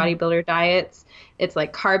know like Mm. bodybuilder diets, it's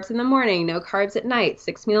like carbs in the morning, no carbs at night,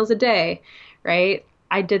 6 meals a day, right?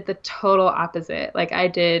 I did the total opposite. Like I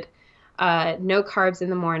did no carbs in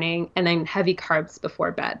the morning and then heavy carbs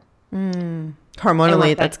before bed. Mm. And Hormonally,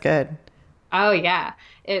 once I that's good. Oh yeah,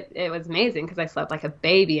 it was amazing because I slept like a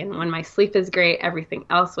baby, and when my sleep is great, everything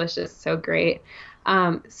else was just so great.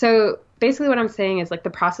 So basically, what I'm saying is like the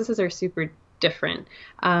processes are super different.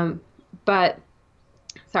 But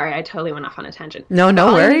sorry, I totally went off on a tangent. No, But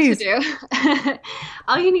no all you need to worries. do,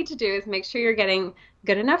 all you need to do is make sure you're getting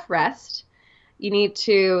good enough rest. You need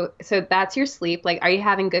to, so that's your sleep. Like, are you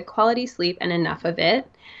having good quality sleep and enough of it?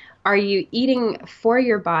 Are you eating for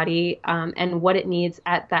your body and what it needs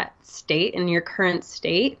at that state in your current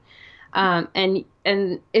state? And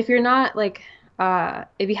if you're not like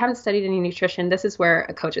if you haven't studied any nutrition, this is where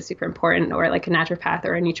a coach is super important, or like a naturopath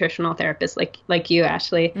or a nutritional therapist like you,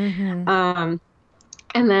 Ashley. Mm-hmm. Um,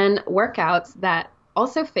 and then workouts that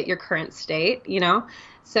also fit your current state,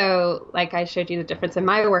 So like I showed you the difference in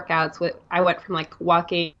my workouts. I went from like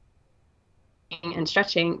walking and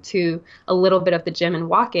stretching to a little bit of the gym and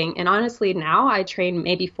walking. And honestly, now I train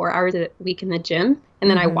maybe 4 hours a week in the gym and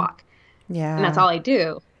then I Mm-hmm. walk. And that's Yeah. all I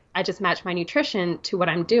do. I just match my nutrition to what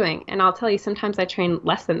I'm doing. And I'll tell you, sometimes I train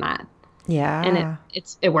less than that. And Yeah.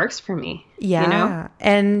 it works for me. Yeah.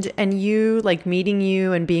 And you like meeting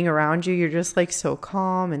you and being around you, you're just like so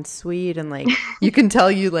calm and sweet and like you can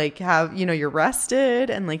tell you like have, you're rested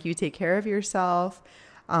and like you take care of yourself.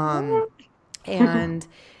 Um and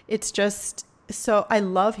it's just so I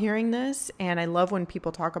love hearing this and I love when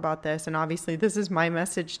people talk about this and obviously this is my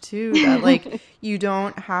message too that like you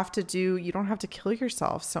don't have to kill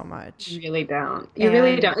yourself so much. You really don't. You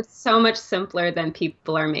really And don't. It's so much simpler than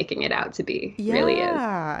people are making it out to be. Really is.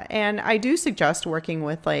 yeah, and I do suggest working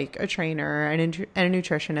with like a trainer and a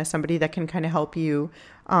nutritionist, somebody that can kind of help you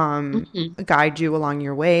Mhm. guide you along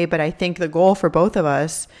your way. But I think the goal for both of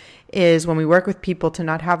us is when we work with people to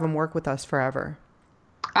not have them work with us forever.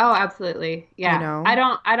 Oh, absolutely. You Yeah. know? I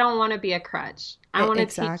don't want to be a crutch. I want to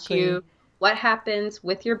teach Exactly. you what happens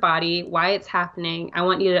with your body, why it's happening. I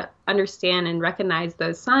want you to understand and recognize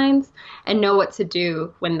those signs and know what to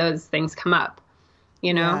do when those things come up,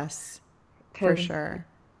 you know? Yes, for Because sure.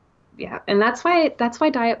 yeah, and that's why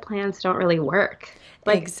diet plans don't really work.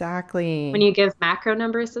 Like when Exactly. you give macro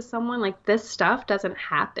numbers to someone, like this stuff doesn't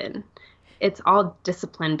happen. It's all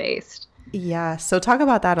discipline based. Yeah. So talk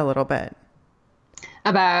about that a little bit.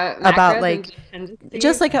 About About macros and like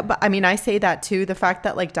just dependencies. like I mean I say that too, the fact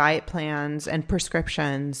that like diet plans and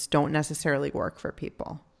prescriptions don't necessarily work for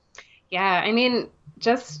people. Yeah,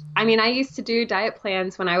 I used to do diet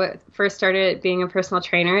plans when first started being a personal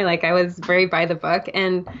trainer. Like I was very by the book.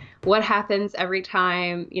 And what happens every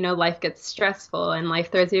time, life gets stressful and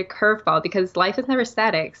life throws you a curveball because life is never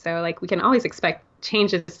static. So like we can always expect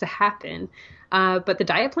changes to happen. But the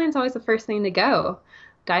diet plan's always the first thing to go.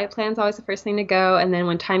 Diet plan's always the first thing to go. And then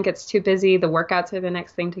when time gets too busy, the workouts are the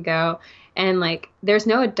next thing to go. And like there's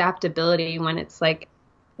no adaptability when it's like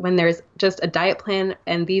when there's just a diet plan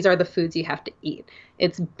and these are the foods you have to eat.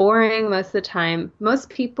 It's boring most of the time. Most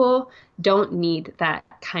people don't need that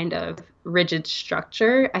kind of rigid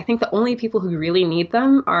structure. I think the only people who really need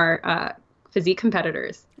them are physique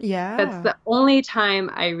competitors. That's Yeah. the only time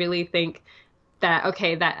I really think that,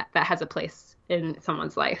 okay, that has a place in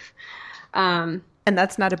someone's life. Um, And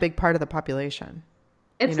that's not a big part of the population,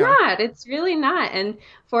 you it's know? not. It's really not. And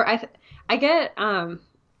for I get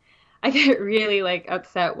I get really like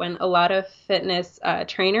upset when a lot of fitness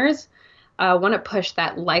trainers want to push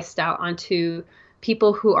that lifestyle onto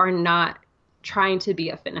people who are not trying to be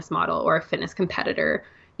a fitness model or a fitness competitor.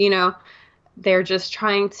 You know, they're just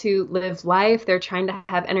trying to live life. They're trying to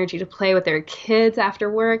have energy to play with their kids after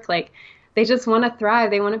work. Like they just want to thrive.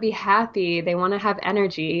 They want to be happy. They want to have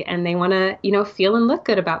energy and they want to, feel and look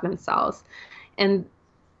good about themselves. And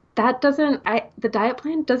the diet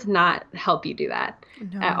plan does not help you do that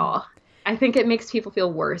at No. all. I think it makes people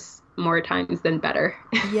feel worse more times than better.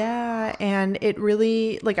 Yeah, and it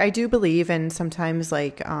really like I do believe in sometimes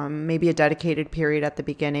like maybe a dedicated period at the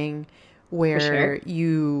beginning For sure. where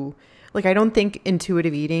you like I don't think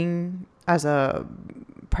intuitive eating as a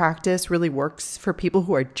practice really works for people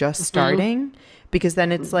who are just Hmm. starting because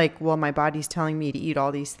then it's like, well, my body's telling me to eat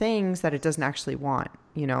all these things that it doesn't actually want,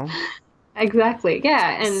 you know? Exactly.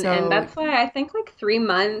 Yeah. And So that's why I think like 3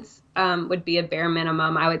 months would be a bare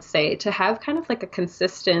minimum, I would say, to have kind of like a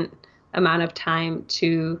consistent amount of time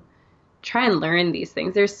to try and learn these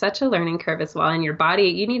things. There's such a learning curve as well. And your body,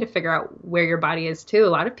 you need to figure out where your body is too. A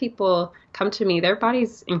lot of people come to me, their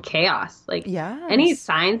body's in chaos. Like any yes,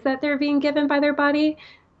 signs that they're being given by their body,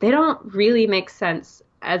 they don't really make sense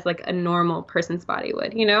as like a normal person's body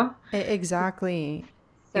would, you know? exactly.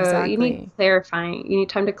 So you need Exactly. clarifying. You need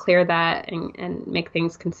time to clear that and make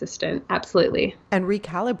things consistent. Absolutely. And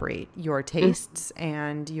recalibrate your Mm. tastes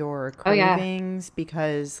and your Oh yeah. cravings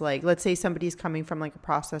because like let's say somebody's coming from like a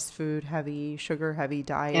processed food heavy sugar heavy Yeah.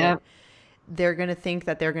 diet, they're going to think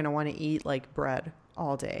that they're going to want to eat like bread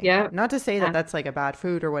all day. Yeah. Not to say that Yeah. that's like a bad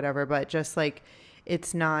food or whatever, but just like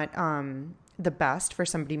it's not the best for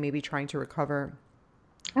somebody maybe trying to recover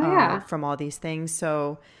Oh yeah. from all these things.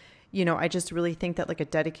 So, I just really think that like a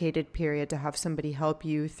dedicated period to have somebody help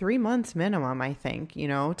you 3 months minimum, I think,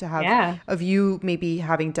 to have Yeah. of you maybe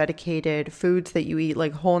having dedicated foods that you eat,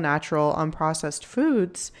 like whole natural, unprocessed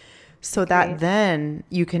foods, so that Agreed. then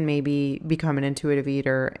you can maybe become an intuitive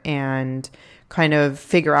eater and kind of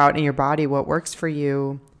figure out in your body what works for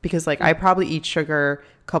you. Because like I probably eat sugar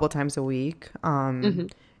a couple times a week. Mm-hmm.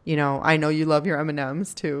 I know you love your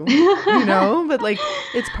M&Ms too, but like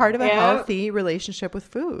it's part of a Yeah. healthy relationship with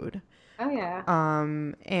food. Oh yeah.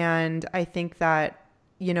 And I think that,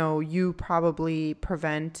 you probably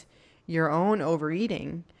prevent your own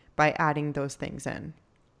overeating by adding those things in.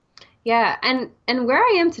 Yeah. And where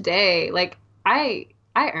I am today, like I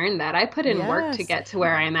earned that. I put in work to Yes. get to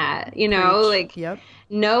where I'm at. Preach. Like Yep.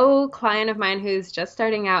 no client of mine who's just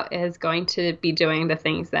starting out is going to be doing the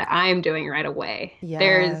things that I'm doing right away.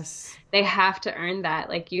 Yes. They have to earn that.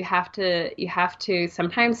 Like you have to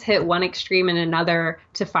sometimes hit one extreme and another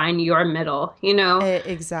to find your middle, you know?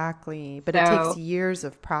 Exactly. But it takes So years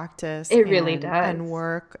of practice it really and does.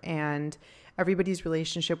 work, and everybody's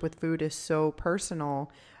relationship with food is so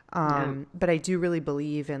personal. Yeah, But I do really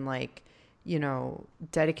believe in like,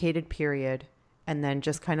 dedicated period and then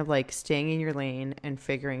just kind of like staying in your lane and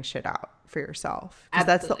figuring shit out for yourself. Because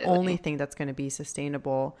that's the only absolutely. thing that's going to be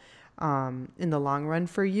sustainable in the long run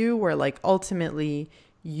for you, where like ultimately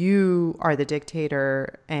you are the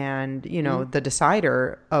dictator and, Mhm. the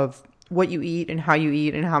decider of what you eat and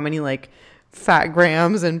how many like fat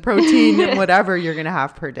grams and protein and whatever you're going to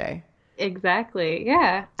have per day. Exactly.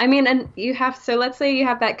 Yeah. I mean, and so let's say you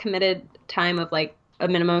have that committed time of like a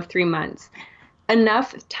minimum of 3 months.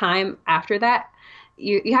 Enough time after that,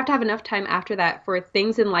 you have to have enough time after that for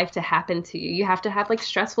things in life to happen to you. You have to have like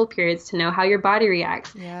stressful periods to know how your body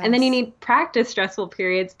reacts. And then you Yes. need practice stressful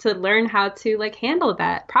periods to learn how to like handle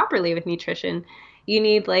that properly with nutrition. You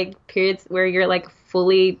need like periods where you're like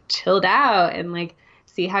fully chilled out and like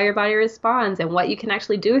see how your body responds and what you can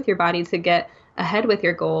actually do with your body to get ahead with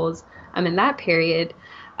your goals in that period.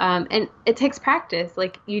 And it takes practice.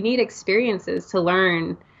 Like you need experiences to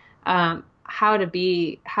learn how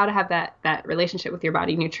to have that relationship with your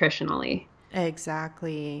body nutritionally.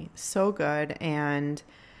 Exactly. So good. And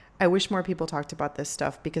I wish more people talked about this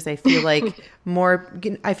stuff because I feel like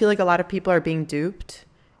I feel like a lot of people are being duped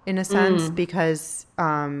in a sense because,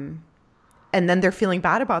 and then they're feeling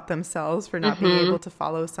bad about themselves for not being able to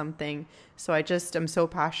follow something. So I'm so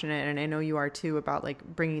passionate, and I know you are too, about like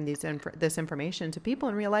bringing this information to people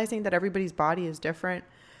and realizing that everybody's body is different.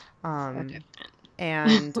 So different.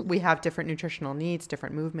 And we have different nutritional needs,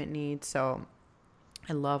 different movement needs. So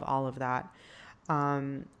I love all of that.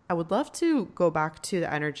 I would love to go back to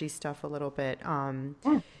the energy stuff a little bit.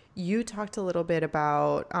 You talked a little bit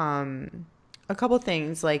about a couple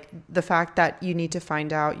things, like the fact that you need to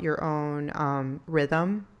find out your own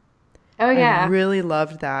rhythm. Oh, yeah. I really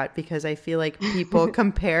loved that because I feel like people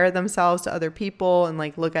compare themselves to other people and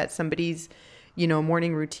like look at somebody's,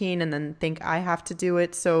 morning routine and then think I have to do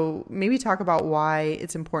it. So maybe talk about why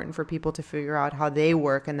it's important for people to figure out how they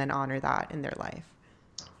work and then honor that in their life.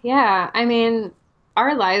 Yeah, I mean,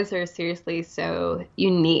 our lives are seriously so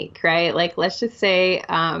unique, right? Like, let's just say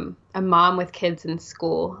a mom with kids in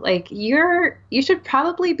school, like you should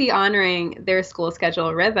probably be honoring their school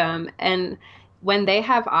schedule rhythm. And when they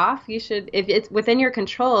have off, you should, if it's within your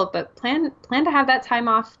control, but plan to have that time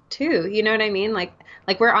off too. You know what I mean? Like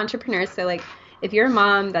we're entrepreneurs, so like if you're a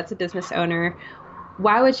mom that's a business owner,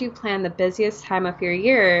 why would you plan the busiest time of your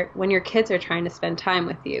year when your kids are trying to spend time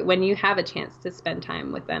with you, when you have a chance to spend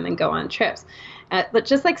time with them and go on trips? But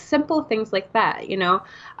just like simple things like that,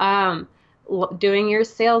 doing your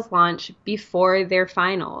sales launch before their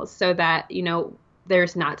finals so that,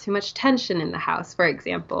 there's not too much tension in the house, for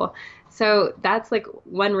example. So that's like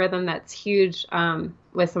one rhythm that's huge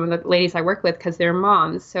with some of the ladies I work with because they're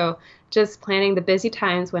moms. So just planning the busy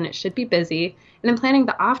times when it should be busy, and then planning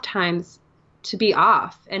the off times to be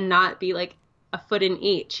off and not be like a foot in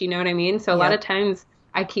each, you know what I mean? So a lot of times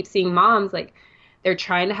I keep seeing moms like they're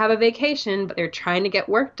trying to have a vacation, but they're trying to get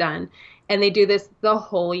work done. And they do this the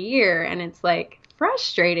whole year, and it's like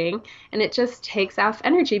frustrating, and it just takes off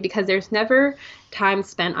energy because there's never time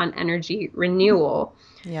spent on energy renewal.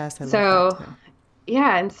 Yes, I love that too.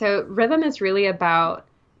 Yeah, and so rhythm is really about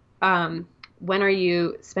when are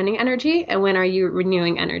you spending energy and when are you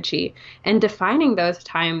renewing energy, and defining those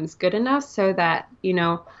times good enough so that you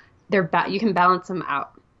can balance them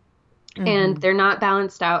out. And they're not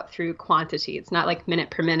balanced out through quantity. It's not like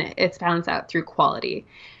minute per minute. It's balanced out through quality.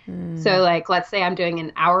 So like, let's say I'm doing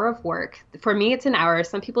an hour of work. For me, it's an hour.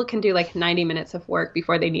 Some people can do like 90 minutes of work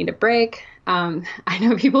before they need a break. I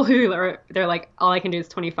know people they're like, all I can do is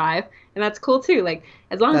 25, and that's cool too. Like,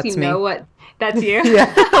 as long as you know what, that's you.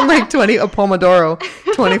 Yeah, I'm like a Pomodoro,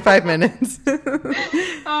 25 minutes.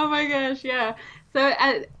 Oh my gosh, yeah. So,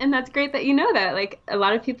 and that's great that you know that. Like, a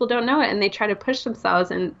lot of people don't know it, and they try to push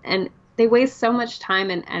themselves, and they waste so much time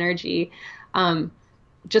and energy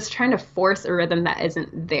just trying to force a rhythm that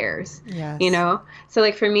isn't theirs. Yes. So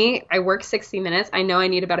like for me, I work 60 minutes. I know I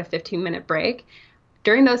need about a 15-minute break.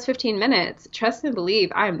 During those 15 minutes, trust and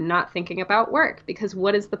believe I am not thinking about work, because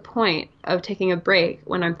what is the point of taking a break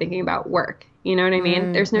when I'm thinking about work? You know what I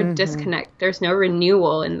mean? There's no disconnect. There's no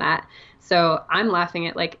renewal in that. So I'm laughing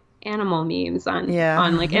at like animal memes on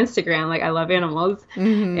like Instagram. Like, I love animals.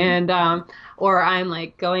 And or I'm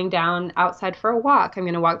like going down outside for a walk. I'm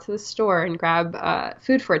going to walk to the store and grab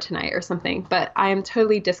food for tonight or something. But I am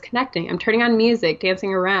totally disconnecting. I'm turning on music,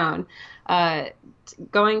 dancing around,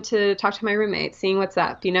 going to talk to my roommate, seeing what's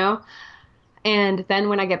up, And then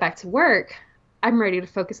when I get back to work, I'm ready to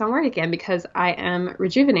focus on work again because I am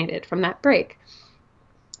rejuvenated from that break.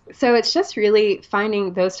 So it's just really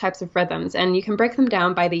finding those types of rhythms, and you can break them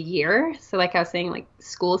down by the year. So like I was saying, like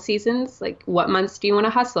school seasons, like what months do you want to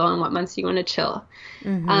hustle and what months do you want to chill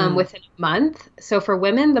within a month. So for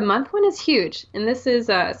women, the month one is huge. And this is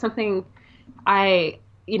something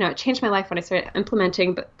it changed my life when I started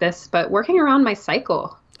implementing but working around my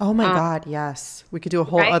cycle. Oh my God, yes. We could do a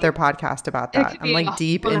whole other podcast about that. I'm like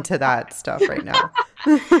deep into that stuff right now.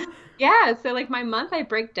 Yeah. So like my month, I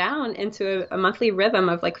break down into a monthly rhythm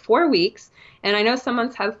of like 4 weeks. And I know some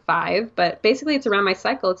months have 5, but basically it's around my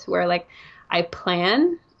cycle to where like I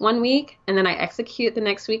plan 1 week and then I execute the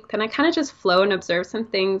next week. Then I kind of just flow and observe some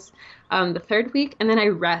things the 3rd week. And then I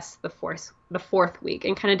rest the 4th week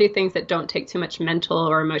and kind of do things that don't take too much mental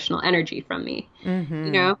or emotional energy from me,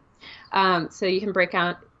 So you can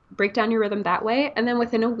break down your rhythm that way, and then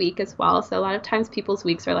within a week as well. So a lot of times people's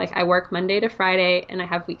weeks are like, I work Monday to Friday and I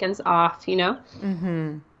have weekends off,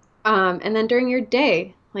 And then during your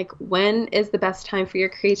day, like, when is the best time for your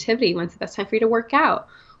creativity? When's the best time for you to work out?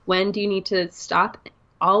 When do you need to stop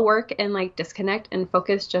all work and like disconnect and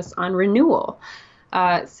focus just on renewal?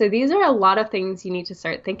 So these are a lot of things you need to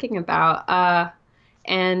start thinking about.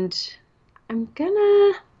 And I'm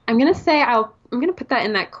gonna I'm gonna say I'm gonna put that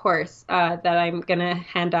in that course that I'm gonna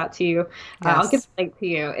hand out to you. I'll give Yes. the link to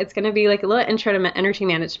you. It's gonna be like a little intro to energy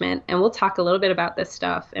management, and we'll talk a little bit about this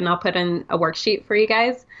stuff. And I'll put in a worksheet for you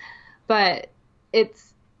guys. But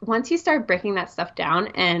it's once you start breaking that stuff down,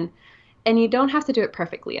 and you don't have to do it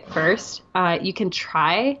perfectly at first. You can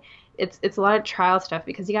try. It's a lot of trial stuff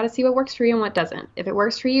because you got to see what works for you and what doesn't. If it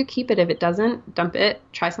works for you, keep it. If it doesn't, dump it.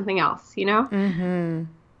 Try something else. You know. Mm-hmm.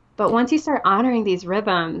 But once you start honoring these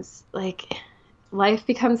rhythms, like life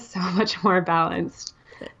becomes so much more balanced,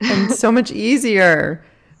 And so much easier.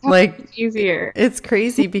 so Like, much easier. it's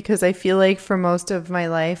crazy because I feel like for most of my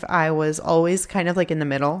life, I was always kind of like in the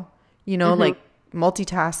middle, Hmm. like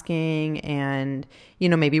multitasking and,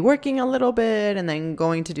 maybe working a little bit and then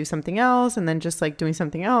going to do something else and then just like doing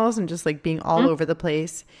something else and just like being all over the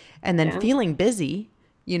place and then Yeah. feeling busy,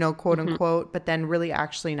 quote Hmm. unquote, but then really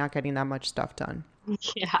actually not getting that much stuff done.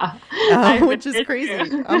 Yeah. I've been Which is there crazy.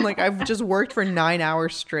 too. I'm like, I've just worked for 9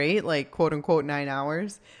 hours straight, like quote unquote 9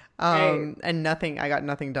 hours. Right. And I got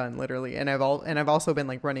nothing done literally. And I've also been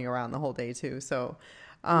like running around the whole day too. So,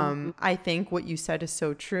 Hmm. I think what you said is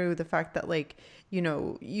so true. The fact that like,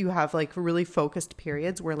 you have like really focused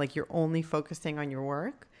periods where like you're only focusing on your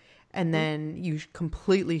work and then you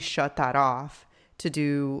completely shut that off to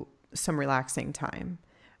do some relaxing time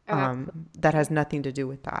Oh, absolutely. that has nothing to do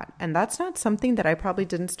with that. And that's not something that I probably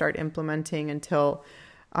didn't start implementing until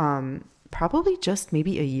probably just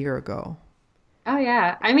maybe a year ago. Oh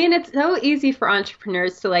yeah. I mean, it's so easy for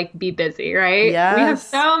entrepreneurs to like be busy, right? We have Yes.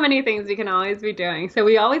 so many things we can always be doing. So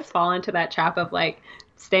we always fall into that trap of like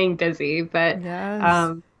staying busy. But Yes.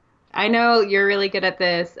 um I know you're really good at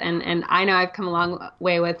this and I know I've come a long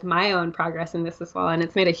way with my own progress in this as well, and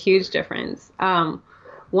it's made a huge difference.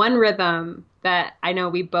 One rhythm that I know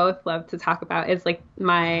we both love to talk about is like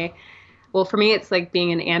well, for me, it's like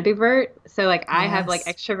being an ambivert. So like I have like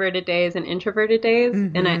Yes. extroverted days and introverted days,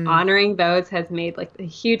 and Mm-hmm. honoring those has made like the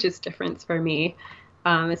hugest difference for me,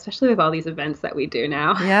 especially with all these events that we do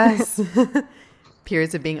now. Yes.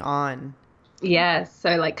 Periods of being on. Yes.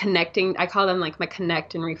 So like connecting, I call them like my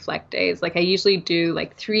connect and reflect days. Like I usually do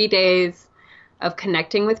like 3 days of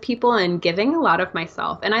connecting with people and giving a lot of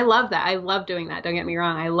myself. And I love that. I love doing that. Don't get me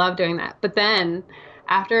wrong. I love doing that. But then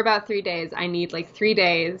after about 3 days, I need like 3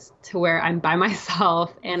 days to where I'm by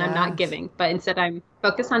myself and I'm not Yes. giving, but instead I'm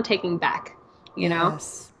focused on taking back, you know,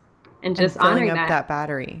 Yes. and And just filling honoring up that. that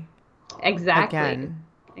battery Exactly. again,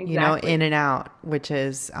 in Exactly. and out, which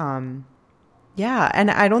is yeah, and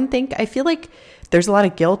I feel like there's a lot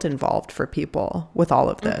of guilt involved for people with all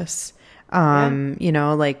of Mm. this.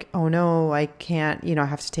 Yeah. Like, oh no, I can't, I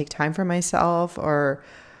have to take time for myself, or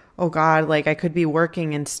oh God, like I could be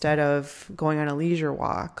working instead of going on a leisure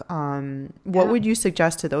walk. What Yeah. would you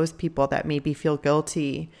suggest to those people that maybe feel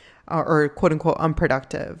guilty or quote unquote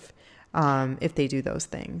unproductive if they do those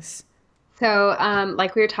things? So,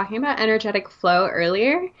 like we were talking about energetic flow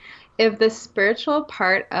earlier, if the spiritual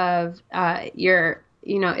part of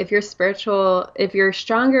if you're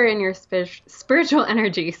stronger in your spiritual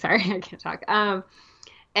energy, sorry, I can't talk,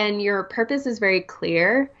 and your purpose is very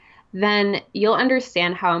clear, then you'll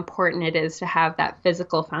understand how important it is to have that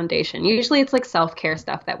physical foundation. Usually it's like self-care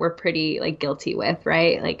stuff that we're pretty like guilty with,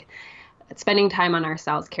 right? Like spending time on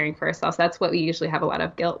ourselves, caring for ourselves. That's what we usually have a lot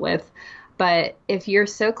of guilt with. But if you're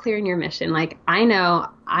so clear in your mission, like I know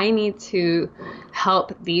I need to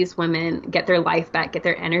help these women get their life back, get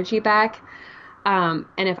their energy back. And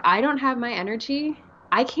if I don't have my energy,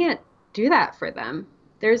 I can't do that for them.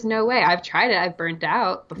 There's no way. I've tried it. I've burned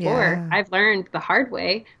out before. Yeah. I've learned the hard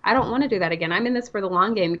way. I don't want to do that again. I'm in this for the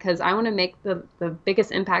long game because I want to make the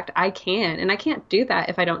biggest impact I can. And I can't do that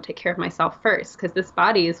if I don't take care of myself first, because this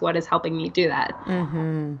body is what is helping me do that. Mm-hmm.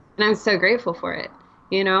 And I'm so grateful for it,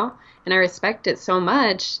 you know? And I respect it so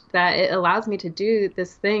much that it allows me to do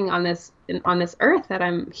this thing on this earth that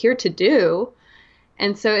I'm here to do.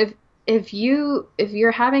 And so if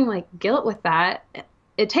you're having like guilt with that,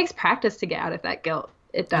 it takes practice to get out of that guilt.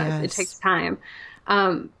 It does. It takes Yes. time.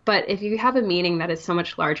 But if you have a meaning that is so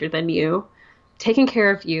much larger than you, taking care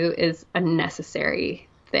of you is a necessary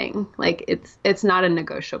thing. Like it's not a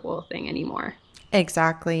negotiable thing anymore.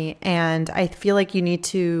 Exactly. And I feel like you need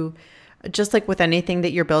to, just like with anything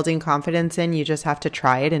that you're building confidence in, you just have to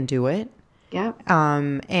try it and do it. Yeah.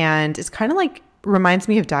 And it's kind of like reminds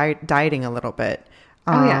me of dieting a little bit.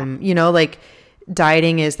 Oh yeah. Like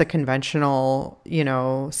dieting is the conventional,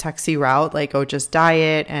 sexy route, like, oh, just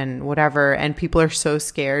diet and whatever. And people are so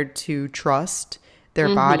scared to trust their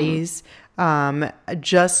Hmm. bodies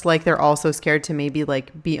just like they're also scared to maybe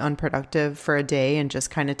like be unproductive for a day and just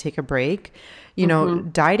kind of take a break. You know,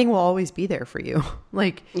 dieting will always be there for you.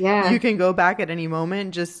 Like you can go back at any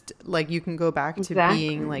moment, just like you can go back to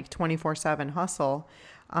being like 24/7 hustle.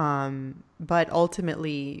 But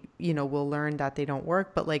ultimately, you know, we'll learn that they don't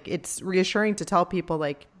work, but like, it's reassuring to tell people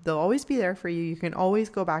like, they'll always be there for you. You can always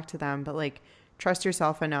go back to them, but like, trust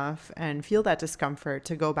yourself enough and feel that discomfort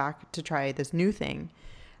to go back to try this new thing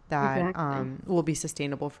that, will be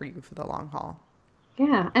sustainable for you for the long haul.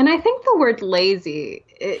 Yeah. And I think the word lazy,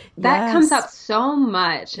 that comes up so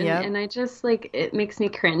much. And I just like, it makes me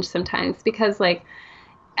cringe sometimes because like,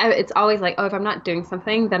 it's always like, oh, if I'm not doing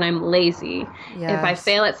something, then I'm lazy. Yes. If I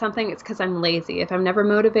fail at something, it's because I'm lazy. If I'm never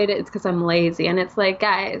motivated, it's because I'm lazy. And it's like,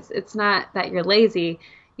 guys, it's not that you're lazy.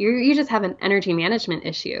 You just have an energy management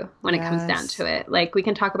issue when it comes down to it. Like we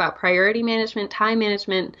can talk about priority management, time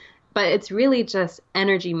management, but it's really just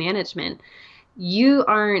energy management. You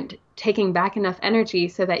aren't taking back enough energy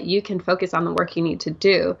so that you can focus on the work you need to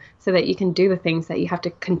do, so that you can do the things that you have to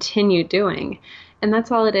continue doing. And that's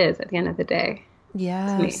all it is at the end of the day.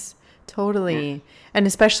 Yes, totally. Yeah. And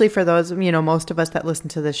especially for those, you know, most of us that listen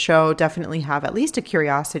to this show definitely have at least a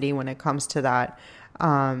curiosity when it comes to that.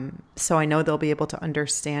 So I know they'll be able to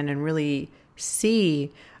understand and really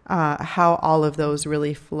see how all of those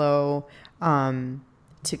really flow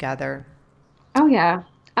together. Oh, yeah.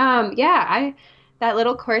 That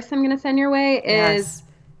little course I'm going to send your way is,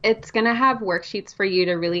 it's going to have worksheets for you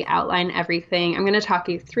to really outline everything. I'm going to talk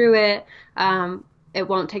you through it. It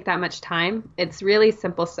won't take that much time. It's really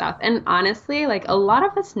simple stuff. And honestly, like a lot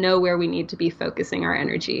of us know where we need to be focusing our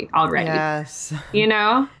energy already. Yes. You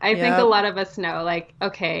know, I think a lot of us know like,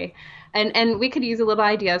 okay, and we could use a little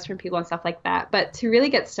ideas from people and stuff like that. But to really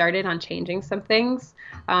get started on changing some things,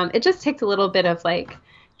 it just takes a little bit of like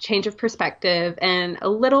change of perspective and a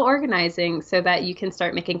little organizing so that you can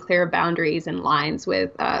start making clear boundaries and lines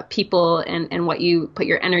with people and what you put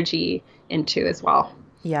your energy into as well.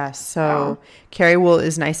 Yes. So Carrie Wool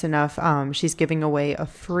is nice enough. She's giving away a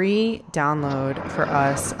free download for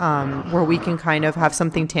us where we can kind of have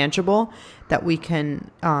something tangible that we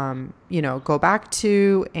can, you know, go back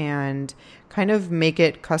to and kind of make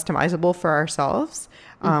it customizable for ourselves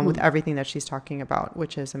with everything that she's talking about,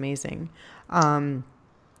 which is amazing.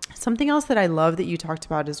 Something else that I love that you talked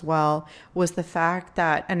about as well was the fact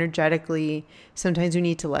that energetically, sometimes you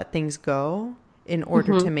need to let things go in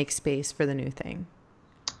order to make space for the new thing.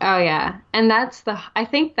 Oh, yeah. And I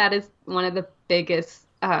think that is one of the biggest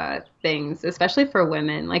things, especially for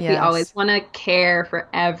women. Like we always want to care for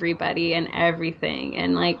everybody and everything.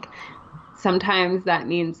 And like, sometimes that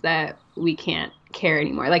means that we can't care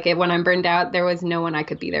anymore. Like when I'm burned out, there was no one I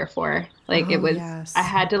could be there for. Like I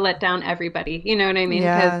had to let down everybody. You know what I mean?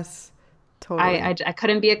 Yes, totally. I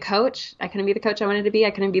couldn't be a coach. I couldn't be the coach I wanted to be.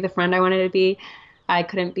 I couldn't be the friend I wanted to be. I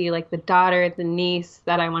couldn't be like the daughter, the niece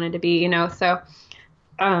that I wanted to be, you know? So,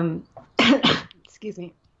 excuse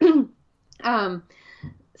me.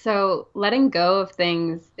 So letting go of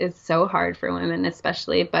things is so hard for women,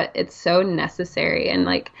 especially, but it's so necessary. And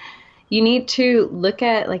like, you need to look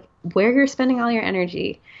at like where you're spending all your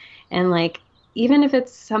energy. And like, even if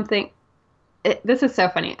it's something, this is so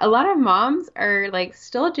funny. A lot of moms are like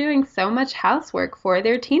still doing so much housework for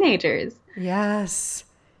their teenagers. Yes.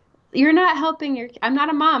 You're not helping I'm not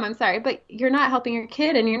a mom, I'm sorry, but you're not helping your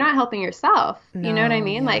kid and you're not helping yourself. No, you know what I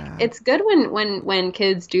mean? Like it's good when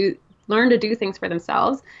kids do learn to do things for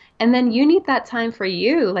themselves. And then you need that time for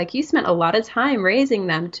you. Like you spent a lot of time raising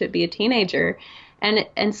them to be a teenager.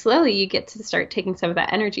 And slowly you get to start taking some of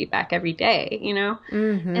that energy back every day, you know?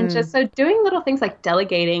 And just so doing little things like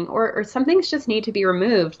delegating or some things just need to be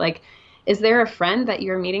removed. Like, is there a friend that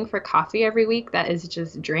you're meeting for coffee every week that is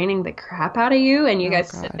just draining the crap out of you? And you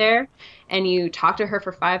guys sit there and you talk to her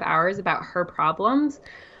for 5 hours about her problems?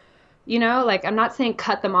 You know, like I'm not saying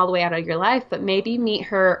cut them all the way out of your life, but maybe meet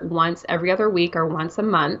her once every other week or once a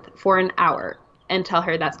month for an hour and tell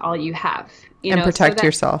her that's all you have. You know, protect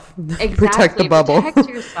yourself. Exactly. Protect the bubble. Protect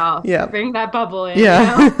yourself. Yeah. Bring that bubble in.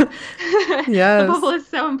 Yeah. You know? Yes. The bubble is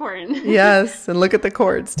so important. Yes. And look at the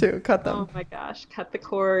cords too. Cut them. Oh my gosh. Cut the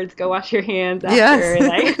cords. Go wash your hands after. Yes.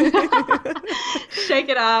 Like, shake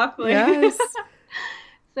it off. Like. Yes.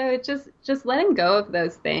 So it just letting go of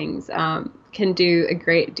those things can do a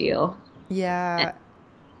great deal. Yeah.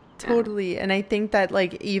 Totally. And I think that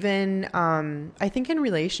like even I think in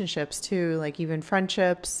relationships too, like even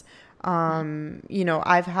friendships, you know,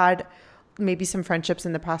 I've had maybe some friendships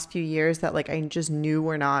in the past few years that like I just knew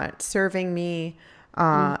were not serving me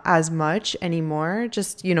as much anymore.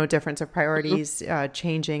 Just, you know, difference of priorities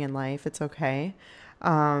changing in life. It's okay.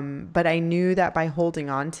 But I knew that by holding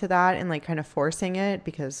on to that and like kind of forcing it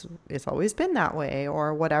because it's always been that way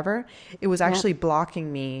or whatever, it was actually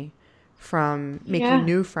blocking me from making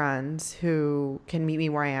new friends who can meet me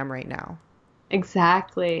where I am right now.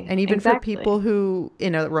 Exactly. And even for people who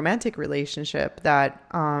in a romantic relationship that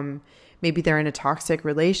maybe they're in a toxic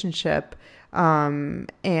relationship,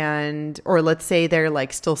 and or let's say they're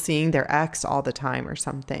like still seeing their ex all the time or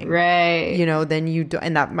something, right? You know, then you do,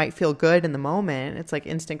 and that might feel good in the moment. It's like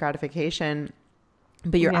instant gratification,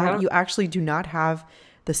 but you actually do not have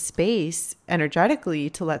the space energetically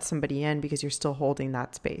to let somebody in because you're still holding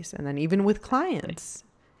that space. And then even with clients,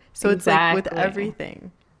 so it's like with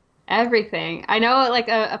everything. Everything. I know like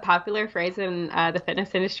a popular phrase in the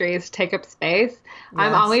fitness industry is take up space. Yes.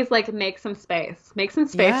 I'm always like, make some space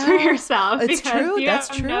for yourself. It's true. That's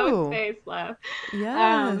have true. No space left.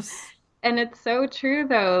 Yes. And it's so true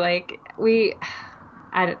though. Like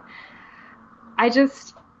I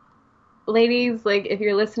just, ladies, like if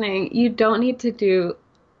you're listening, you don't need to do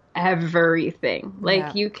everything.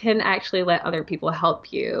 Like you can actually let other people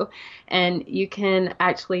help you, and you can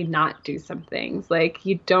actually not do some things. Like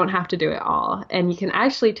you don't have to do it all, and you can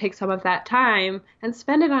actually take some of that time and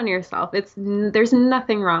spend it on yourself. There's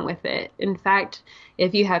nothing wrong with it. In fact,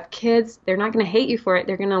 if you have kids, they're not going to hate you for it.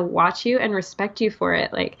 They're going to watch you and respect you for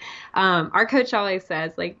it. Like our coach always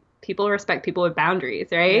says, like people respect people with boundaries,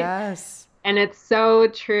 right? Yes. And it's so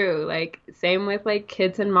true. Like same with like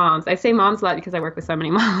kids and moms. I say moms a lot because I work with so many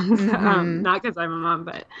moms, not because I'm a mom,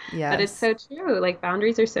 but it's so true. Like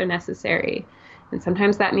boundaries are so necessary, and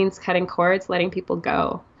sometimes that means cutting cords, letting people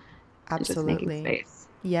go, absolutely, and just making space.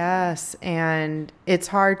 Yes, and it's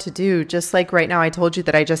hard to do. Just like right now, I told you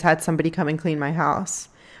that I just had somebody come and clean my house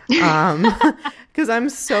because I'm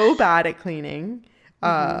so bad at cleaning,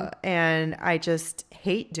 and I just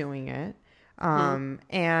hate doing it.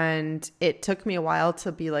 And it took me a while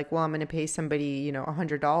to be like, well, I'm going to pay somebody, you know,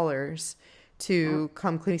 $100 to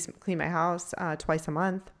come clean my house, twice a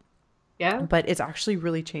month. Yeah. But it's actually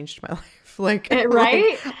really changed my life. Like,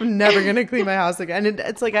 right. Like, I'm never going to clean my house again. And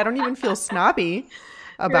it's like, I don't even feel snobby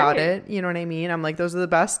about it. You know what I mean? I'm like, those are the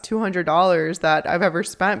best $200 that I've ever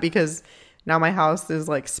spent because now my house is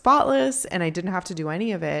like spotless and I didn't have to do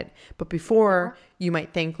any of it. But before you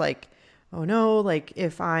might think like, oh no, like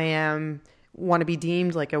if I want to be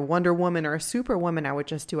deemed like a Wonder Woman or a Superwoman, I would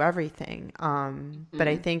just do everything. But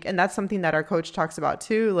I think, and that's something that our coach talks about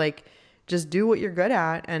too, like just do what you're good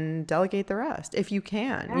at and delegate the rest if you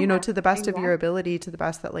can, you know, to the best of your ability, to the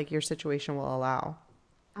best that like your situation will allow.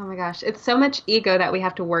 Oh my gosh. It's so much ego that we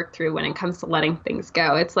have to work through when it comes to letting things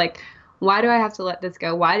go. It's like, why do I have to let this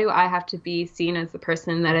go? Why do I have to be seen as the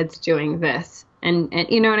person that is doing this? And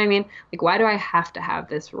you know what I mean? Like, why do I have to have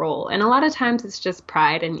this role? And a lot of times it's just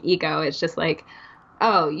pride and ego. It's just like,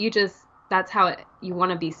 oh, that's how you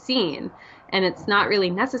want to be seen. And it's not really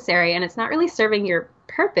necessary. And it's not really serving your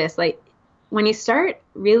purpose. Like when you start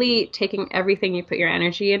really taking everything you put your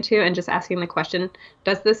energy into and just asking the question,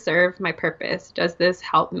 does this serve my purpose? Does this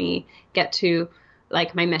help me get to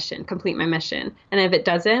like my mission, complete my mission? And if it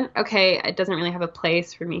doesn't, okay, it doesn't really have a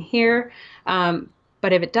place for me here.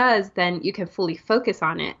 But if it does, then you can fully focus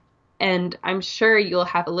on it. And I'm sure you'll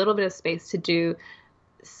have a little bit of space to do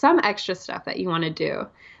some extra stuff that you want to do.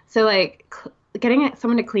 So like getting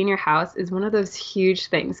someone to clean your house is one of those huge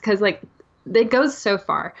things because like it goes so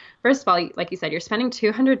far. First of all, like you said, you're spending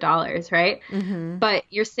 $200, right? Mm-hmm. But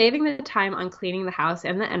you're saving the time on cleaning the house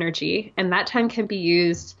and the energy. And that time can be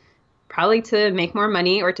used probably to make more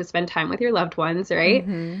money or to spend time with your loved ones, right?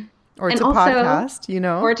 Mm-hmm. Or to podcast, you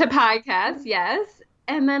know? Or to podcast, yes.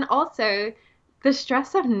 And then also the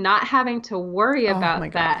stress of not having to worry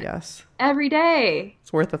about that every day.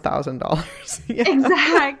 It's worth $1,000. Yeah.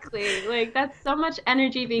 Exactly. Like that's so much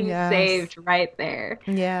energy being saved right there.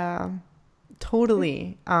 Yeah,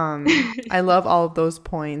 totally. I love all of those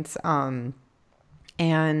points. And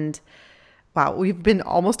wow, we've been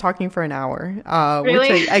almost talking for an hour,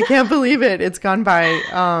 really? Which I can't believe it. It's gone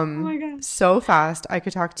by so fast. I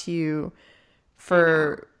could talk to you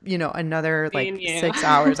for another like 6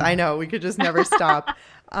 hours. I know we could just never stop.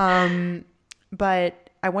 But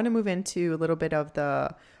I want to move into a little bit of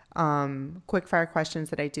the quick fire questions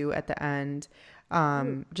that I do at the end.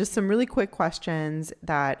 Just some really quick questions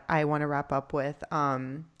that I want to wrap up with.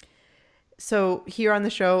 So here on the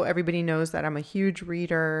show, everybody knows that I'm a huge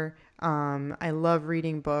reader. I love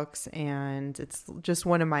reading books and it's just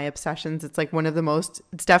one of my obsessions. It's like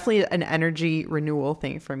it's definitely an energy renewal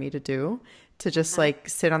thing for me to do, to just like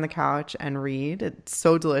sit on the couch and read. It's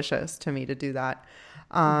so delicious to me to do that.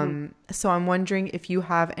 So I'm wondering if you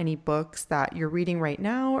have any books that you're reading right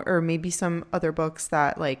now, or maybe some other books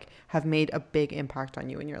that like have made a big impact on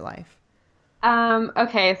you in your life.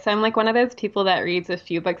 Okay, so I'm like one of those people that reads a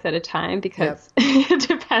few books at a time Yep. because it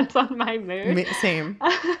depends on my mood. Same.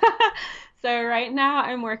 So right now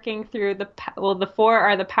I'm working through the four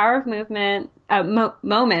are the Power of Movement,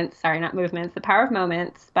 Moments, sorry, not movements, The Power of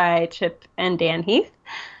Moments by Chip and Dan Heath,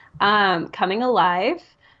 Coming Alive,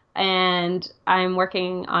 and I'm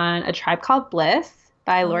working on A Tribe Called Bliss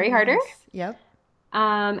by Oh, Lori Harder. nice. Yep.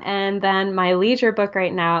 And then my leisure book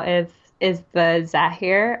right now is the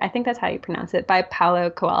Zahir, I think that's how you pronounce it, by Paulo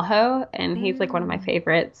Coelho, and he's like one of my Mm.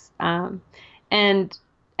 favorites. And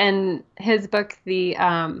and his book,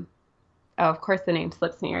 oh, of course the name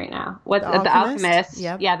slips me right now. What's The The Alchemist. Alchemist?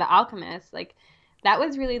 Yep. Yeah, The Alchemist. Like that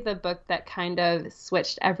was really the book that kind of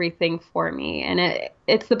switched everything for me, and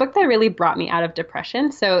it's the book that really brought me out of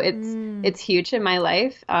depression. So Mm. it's huge in my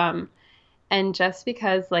life. And just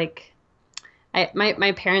because like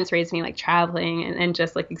my parents raised me like traveling and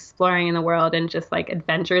just like exploring in the world and just like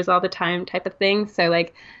adventures all the time type of thing. So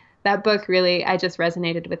like that book really, I just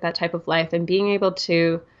resonated with that type of life and being able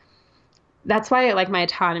to, that's why like my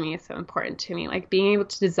autonomy is so important to me. Like being able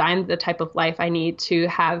to design the type of life I need to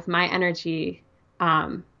have my energy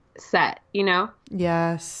set, you know?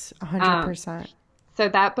 Yes, Um, 100%. so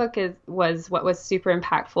that book was what was super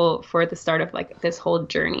impactful for the start of like this whole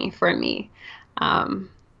journey for me. Um,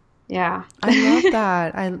 yeah. I love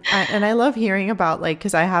that. And I love hearing about like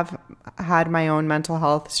because I have had my own mental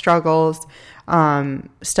health struggles,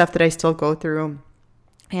 stuff that I still go through,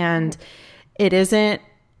 and it isn't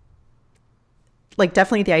like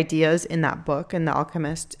definitely the ideas in that book and The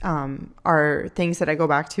Alchemist are things that I go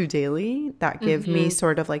back to daily that give me Hmm.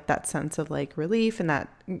 sort of like that sense of like relief and that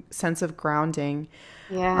sense of grounding.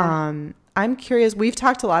 Yeah. I'm curious. We've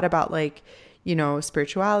talked a lot about like, you know,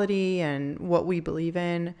 spirituality and what we believe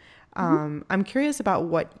in. I'm curious about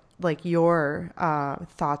what like your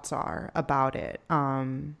thoughts are about it,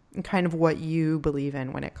 and kind of what you believe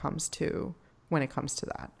in when it comes to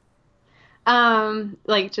that.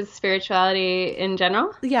 Like just spirituality in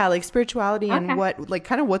general. Yeah, like spirituality and Okay. what like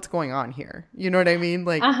kind of what's going on here. You know what I mean?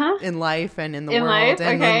 Like Uh-huh. in life and in the In life. world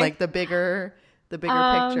and then Okay. like the bigger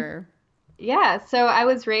Um, picture. yeah, so I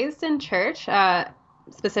was raised in church,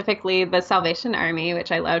 specifically the Salvation Army,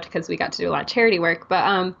 which I loved because we got to do a lot of charity work.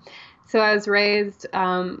 But so I was raised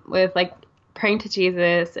with like praying to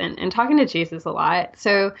Jesus and talking to Jesus a lot.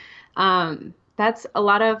 So that's a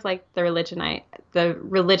lot of like the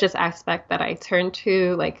religious aspect that I turn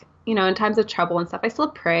to, like, you know, in times of trouble and stuff. I still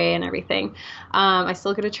pray and everything. I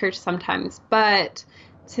still go to church sometimes, but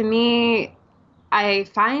to me, I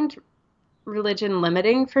find religion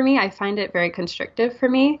limiting for me. I find it very constrictive for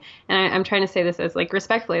me, and I'm trying to say this as like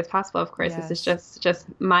respectfully as possible. Of course, this is Yes. just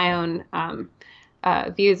my own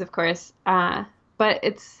views, of course. But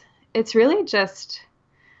it's really just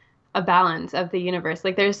a balance of the universe.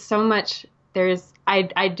 Like there's so much.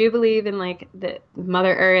 I do believe in like the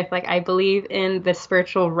Mother Earth. Like I believe in the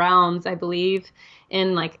spiritual realms. I believe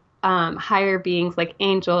in like higher beings like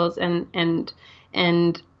angels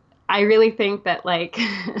and I really think that like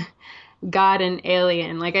God and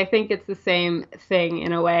alien. Like I think it's the same thing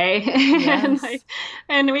in a way. And like Yes.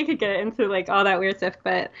 and we could get into like all that weird stuff,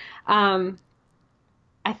 but um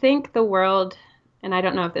I think the world, and I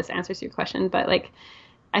don't know if this answers your question, but like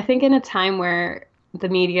I think in a time where the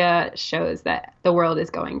media shows that the world is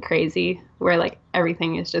going crazy, where like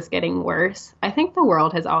everything is just getting worse, I think the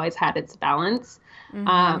world has always had its balance. Mm-hmm.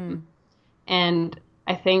 Um and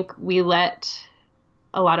I think we let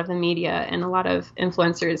a lot of the media and a lot of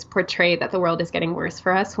influencers portray that the world is getting worse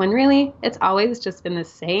for us when really it's always just been the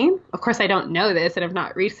same. Of course, I don't know this and have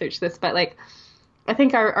not researched this, but like I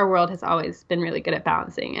think our world has always been really good at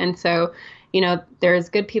balancing. And so, you know, there's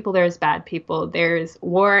good people, there's bad people, there's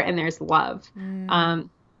war and there's love. Mm. Um,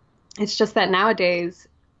 it's just that nowadays,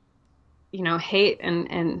 you know, hate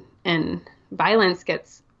and violence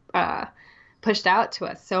gets pushed out to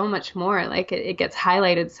us so much more. Like it gets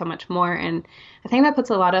highlighted so much more, and I think that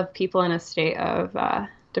puts a lot of people in a state of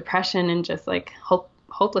depression and just like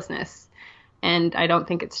hopelessness. And I don't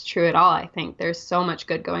think it's true at all. I think there's so much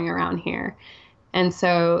good going around here, and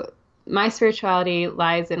so my spirituality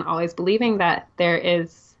lies in always believing that there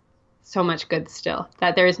is so much good still,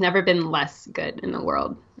 that there has never been less good in the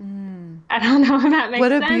world. I don't know if that What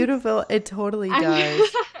makes a sense. beautiful, it totally I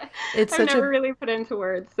does. It's I've such never a, really put into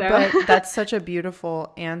words, so. but that's such a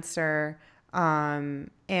beautiful answer.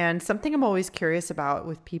 And something I'm always curious about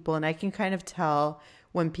with people, and I can kind of tell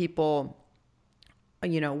when people,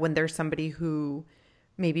 you know, when there's somebody who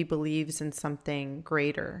maybe believes in something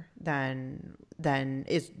greater than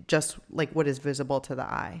is just like what is visible to the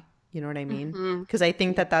eye. You know what I mean? Because I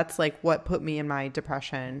think that that's like what put me in my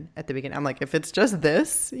depression at the beginning. I'm like, if it's just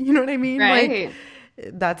this, you know what I mean? Right.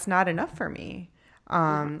 Like, that's not enough for me.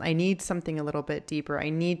 I need something a little bit deeper. I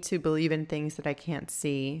need to believe in things that I can't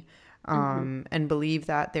see, and believe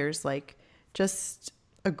that there's like just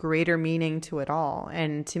a greater meaning to it all.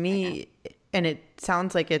 And to me, and it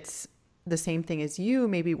sounds like it's the same thing as you,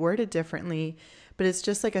 maybe worded differently, but it's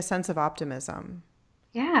just like a sense of optimism.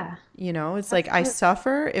 Yeah. You know, it's like I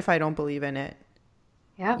suffer if I don't believe in it.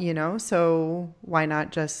 Yeah. You know, so why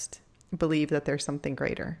not just believe that there's something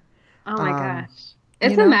greater? Oh my gosh.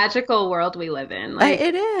 It's a magical world we live in. Like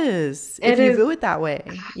it is. If you view it that way,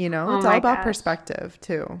 you know, it's all about perspective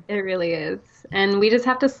too. It really is. And we just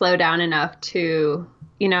have to slow down enough to,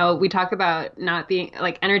 you know, we talk about not being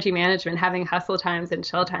like energy management, having hustle times and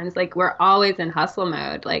chill times. Like we're always in hustle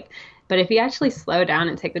mode. Like, but if you actually slow down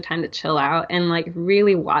and take the time to chill out and like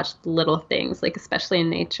really watch little things, like especially in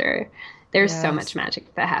nature, there's so much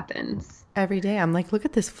magic that happens. Every day I'm like, look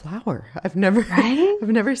at this flower. I've never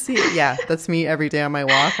seen it. Yeah, that's me every day on my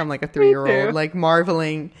walk. I'm like a 3-year-old, like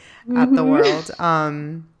marveling at the world.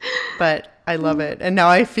 But I love it. And now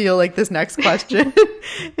I feel like this next question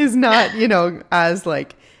is not, you know, as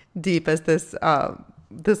like deep as this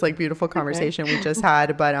this like beautiful conversation we just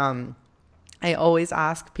had. But I always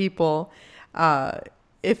ask people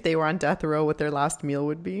if they were on death row, what their last meal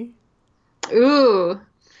would be. Ooh.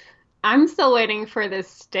 I'm still waiting for this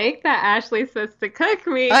steak that Ashley's supposed to cook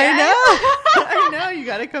me. I know. I know. You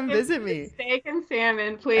got to come visit me. Steak and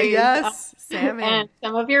salmon, please. Yes, salmon. And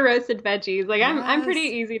some of your roasted veggies. Like I'm pretty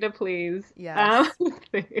easy to please. Yes.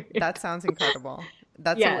 That sounds incredible.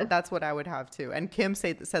 That's what I would have too. And Kim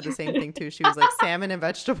said the same thing too. She was like salmon and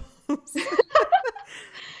vegetables.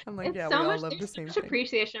 I'm like, it's yeah, so we much, all love the same much thing.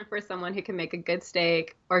 Appreciation for someone who can make a good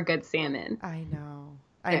steak or good salmon. I know.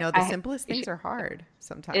 The simplest things are hard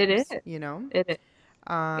sometimes. It is. You know? It is.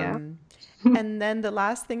 And then the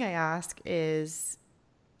last thing I ask is,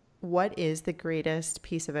 what is the greatest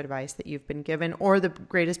piece of advice that you've been given, or the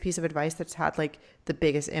greatest piece of advice that's had like the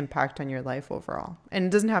biggest impact on your life overall? And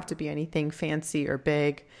it doesn't have to be anything fancy or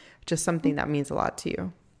big, just something that means a lot to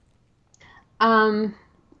you.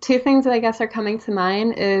 Two things that I guess are coming to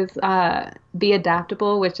mind is be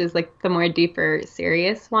adaptable, which is like the more deeper,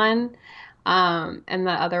 serious one. And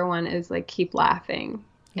the other one is like keep laughing.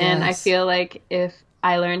 Yes. And I feel like if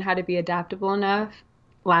I learn how to be adaptable enough,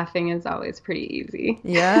 laughing is always pretty easy.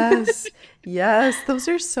 Yes. Yes. Those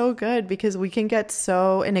are so good because we can get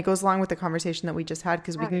so, and it goes along with the conversation that we just had,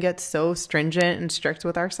 because we can get so stringent and strict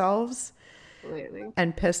with ourselves. Absolutely.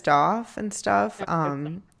 And pissed off and stuff.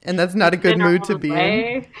 And that's not a good mood to be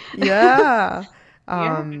in. Yeah.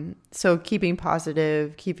 So keeping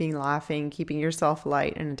positive, keeping laughing, keeping yourself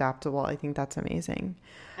light and adaptable, I think that's amazing.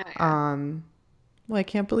 Well, I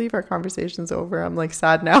can't believe our conversation's over. I'm like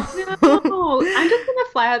sad now. No, I'm just gonna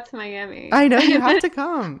fly out to Miami. I know, you have to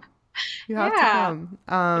come. You have to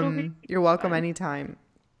come. You're welcome anytime.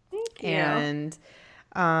 Thank you. And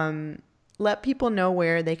let people know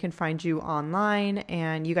where they can find you online.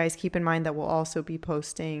 And you guys keep in mind that we'll also be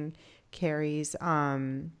posting Carrie's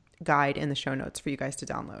guide in the show notes for you guys to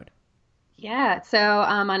download. Yeah. So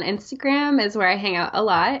on Instagram is where I hang out a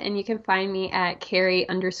lot, and you can find me at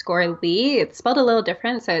Carrie_Lee. It's spelled a little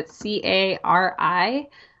different, so it's CARI_LI.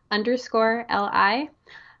 On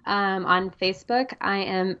Facebook, I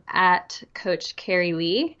am at Coach Carrie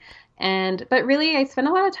Lee. But really, I spend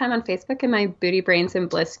a lot of time on Facebook in my Booty Brains and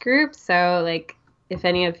Bliss group. So like, if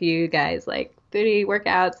any of you guys like booty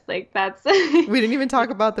workouts, like that's we didn't even talk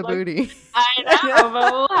about the booty. I know,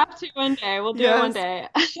 but we'll have to one day. We'll do it one day.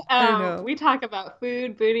 I know. We talk about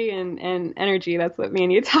food, booty, and energy. That's what me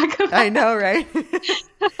and you talk about. I know, right?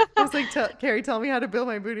 I was like, Carrie, tell me how to build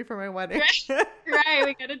my booty for my wedding. Right.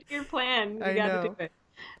 We got to do your plan. We got to do it.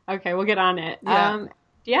 Okay, we'll get on it.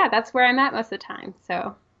 Yeah. That's where I'm at most of the time.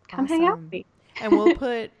 So come hang out with me. And we'll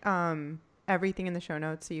put everything in the show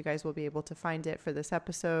notes so you guys will be able to find it for this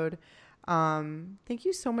episode. Thank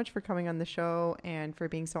you so much for coming on the show and for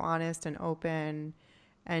being so honest and open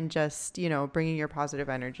and just, bringing your positive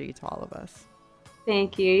energy to all of us.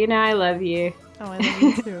 Thank you. I love you. Oh, I love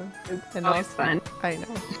you too. It's always fun. I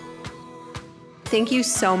know. Thank you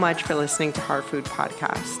so much for listening to Heart Food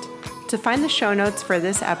Podcast. To find the show notes for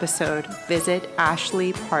this episode, visit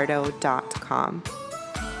ashleypardo.com.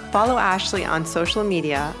 Follow Ashley on social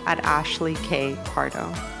media at Ashley K.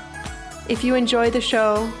 Pardo. If you enjoy the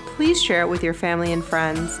show, please share it with your family and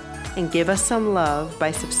friends, and give us some love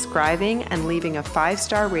by subscribing and leaving a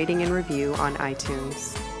 5-star rating and review on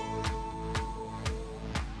iTunes.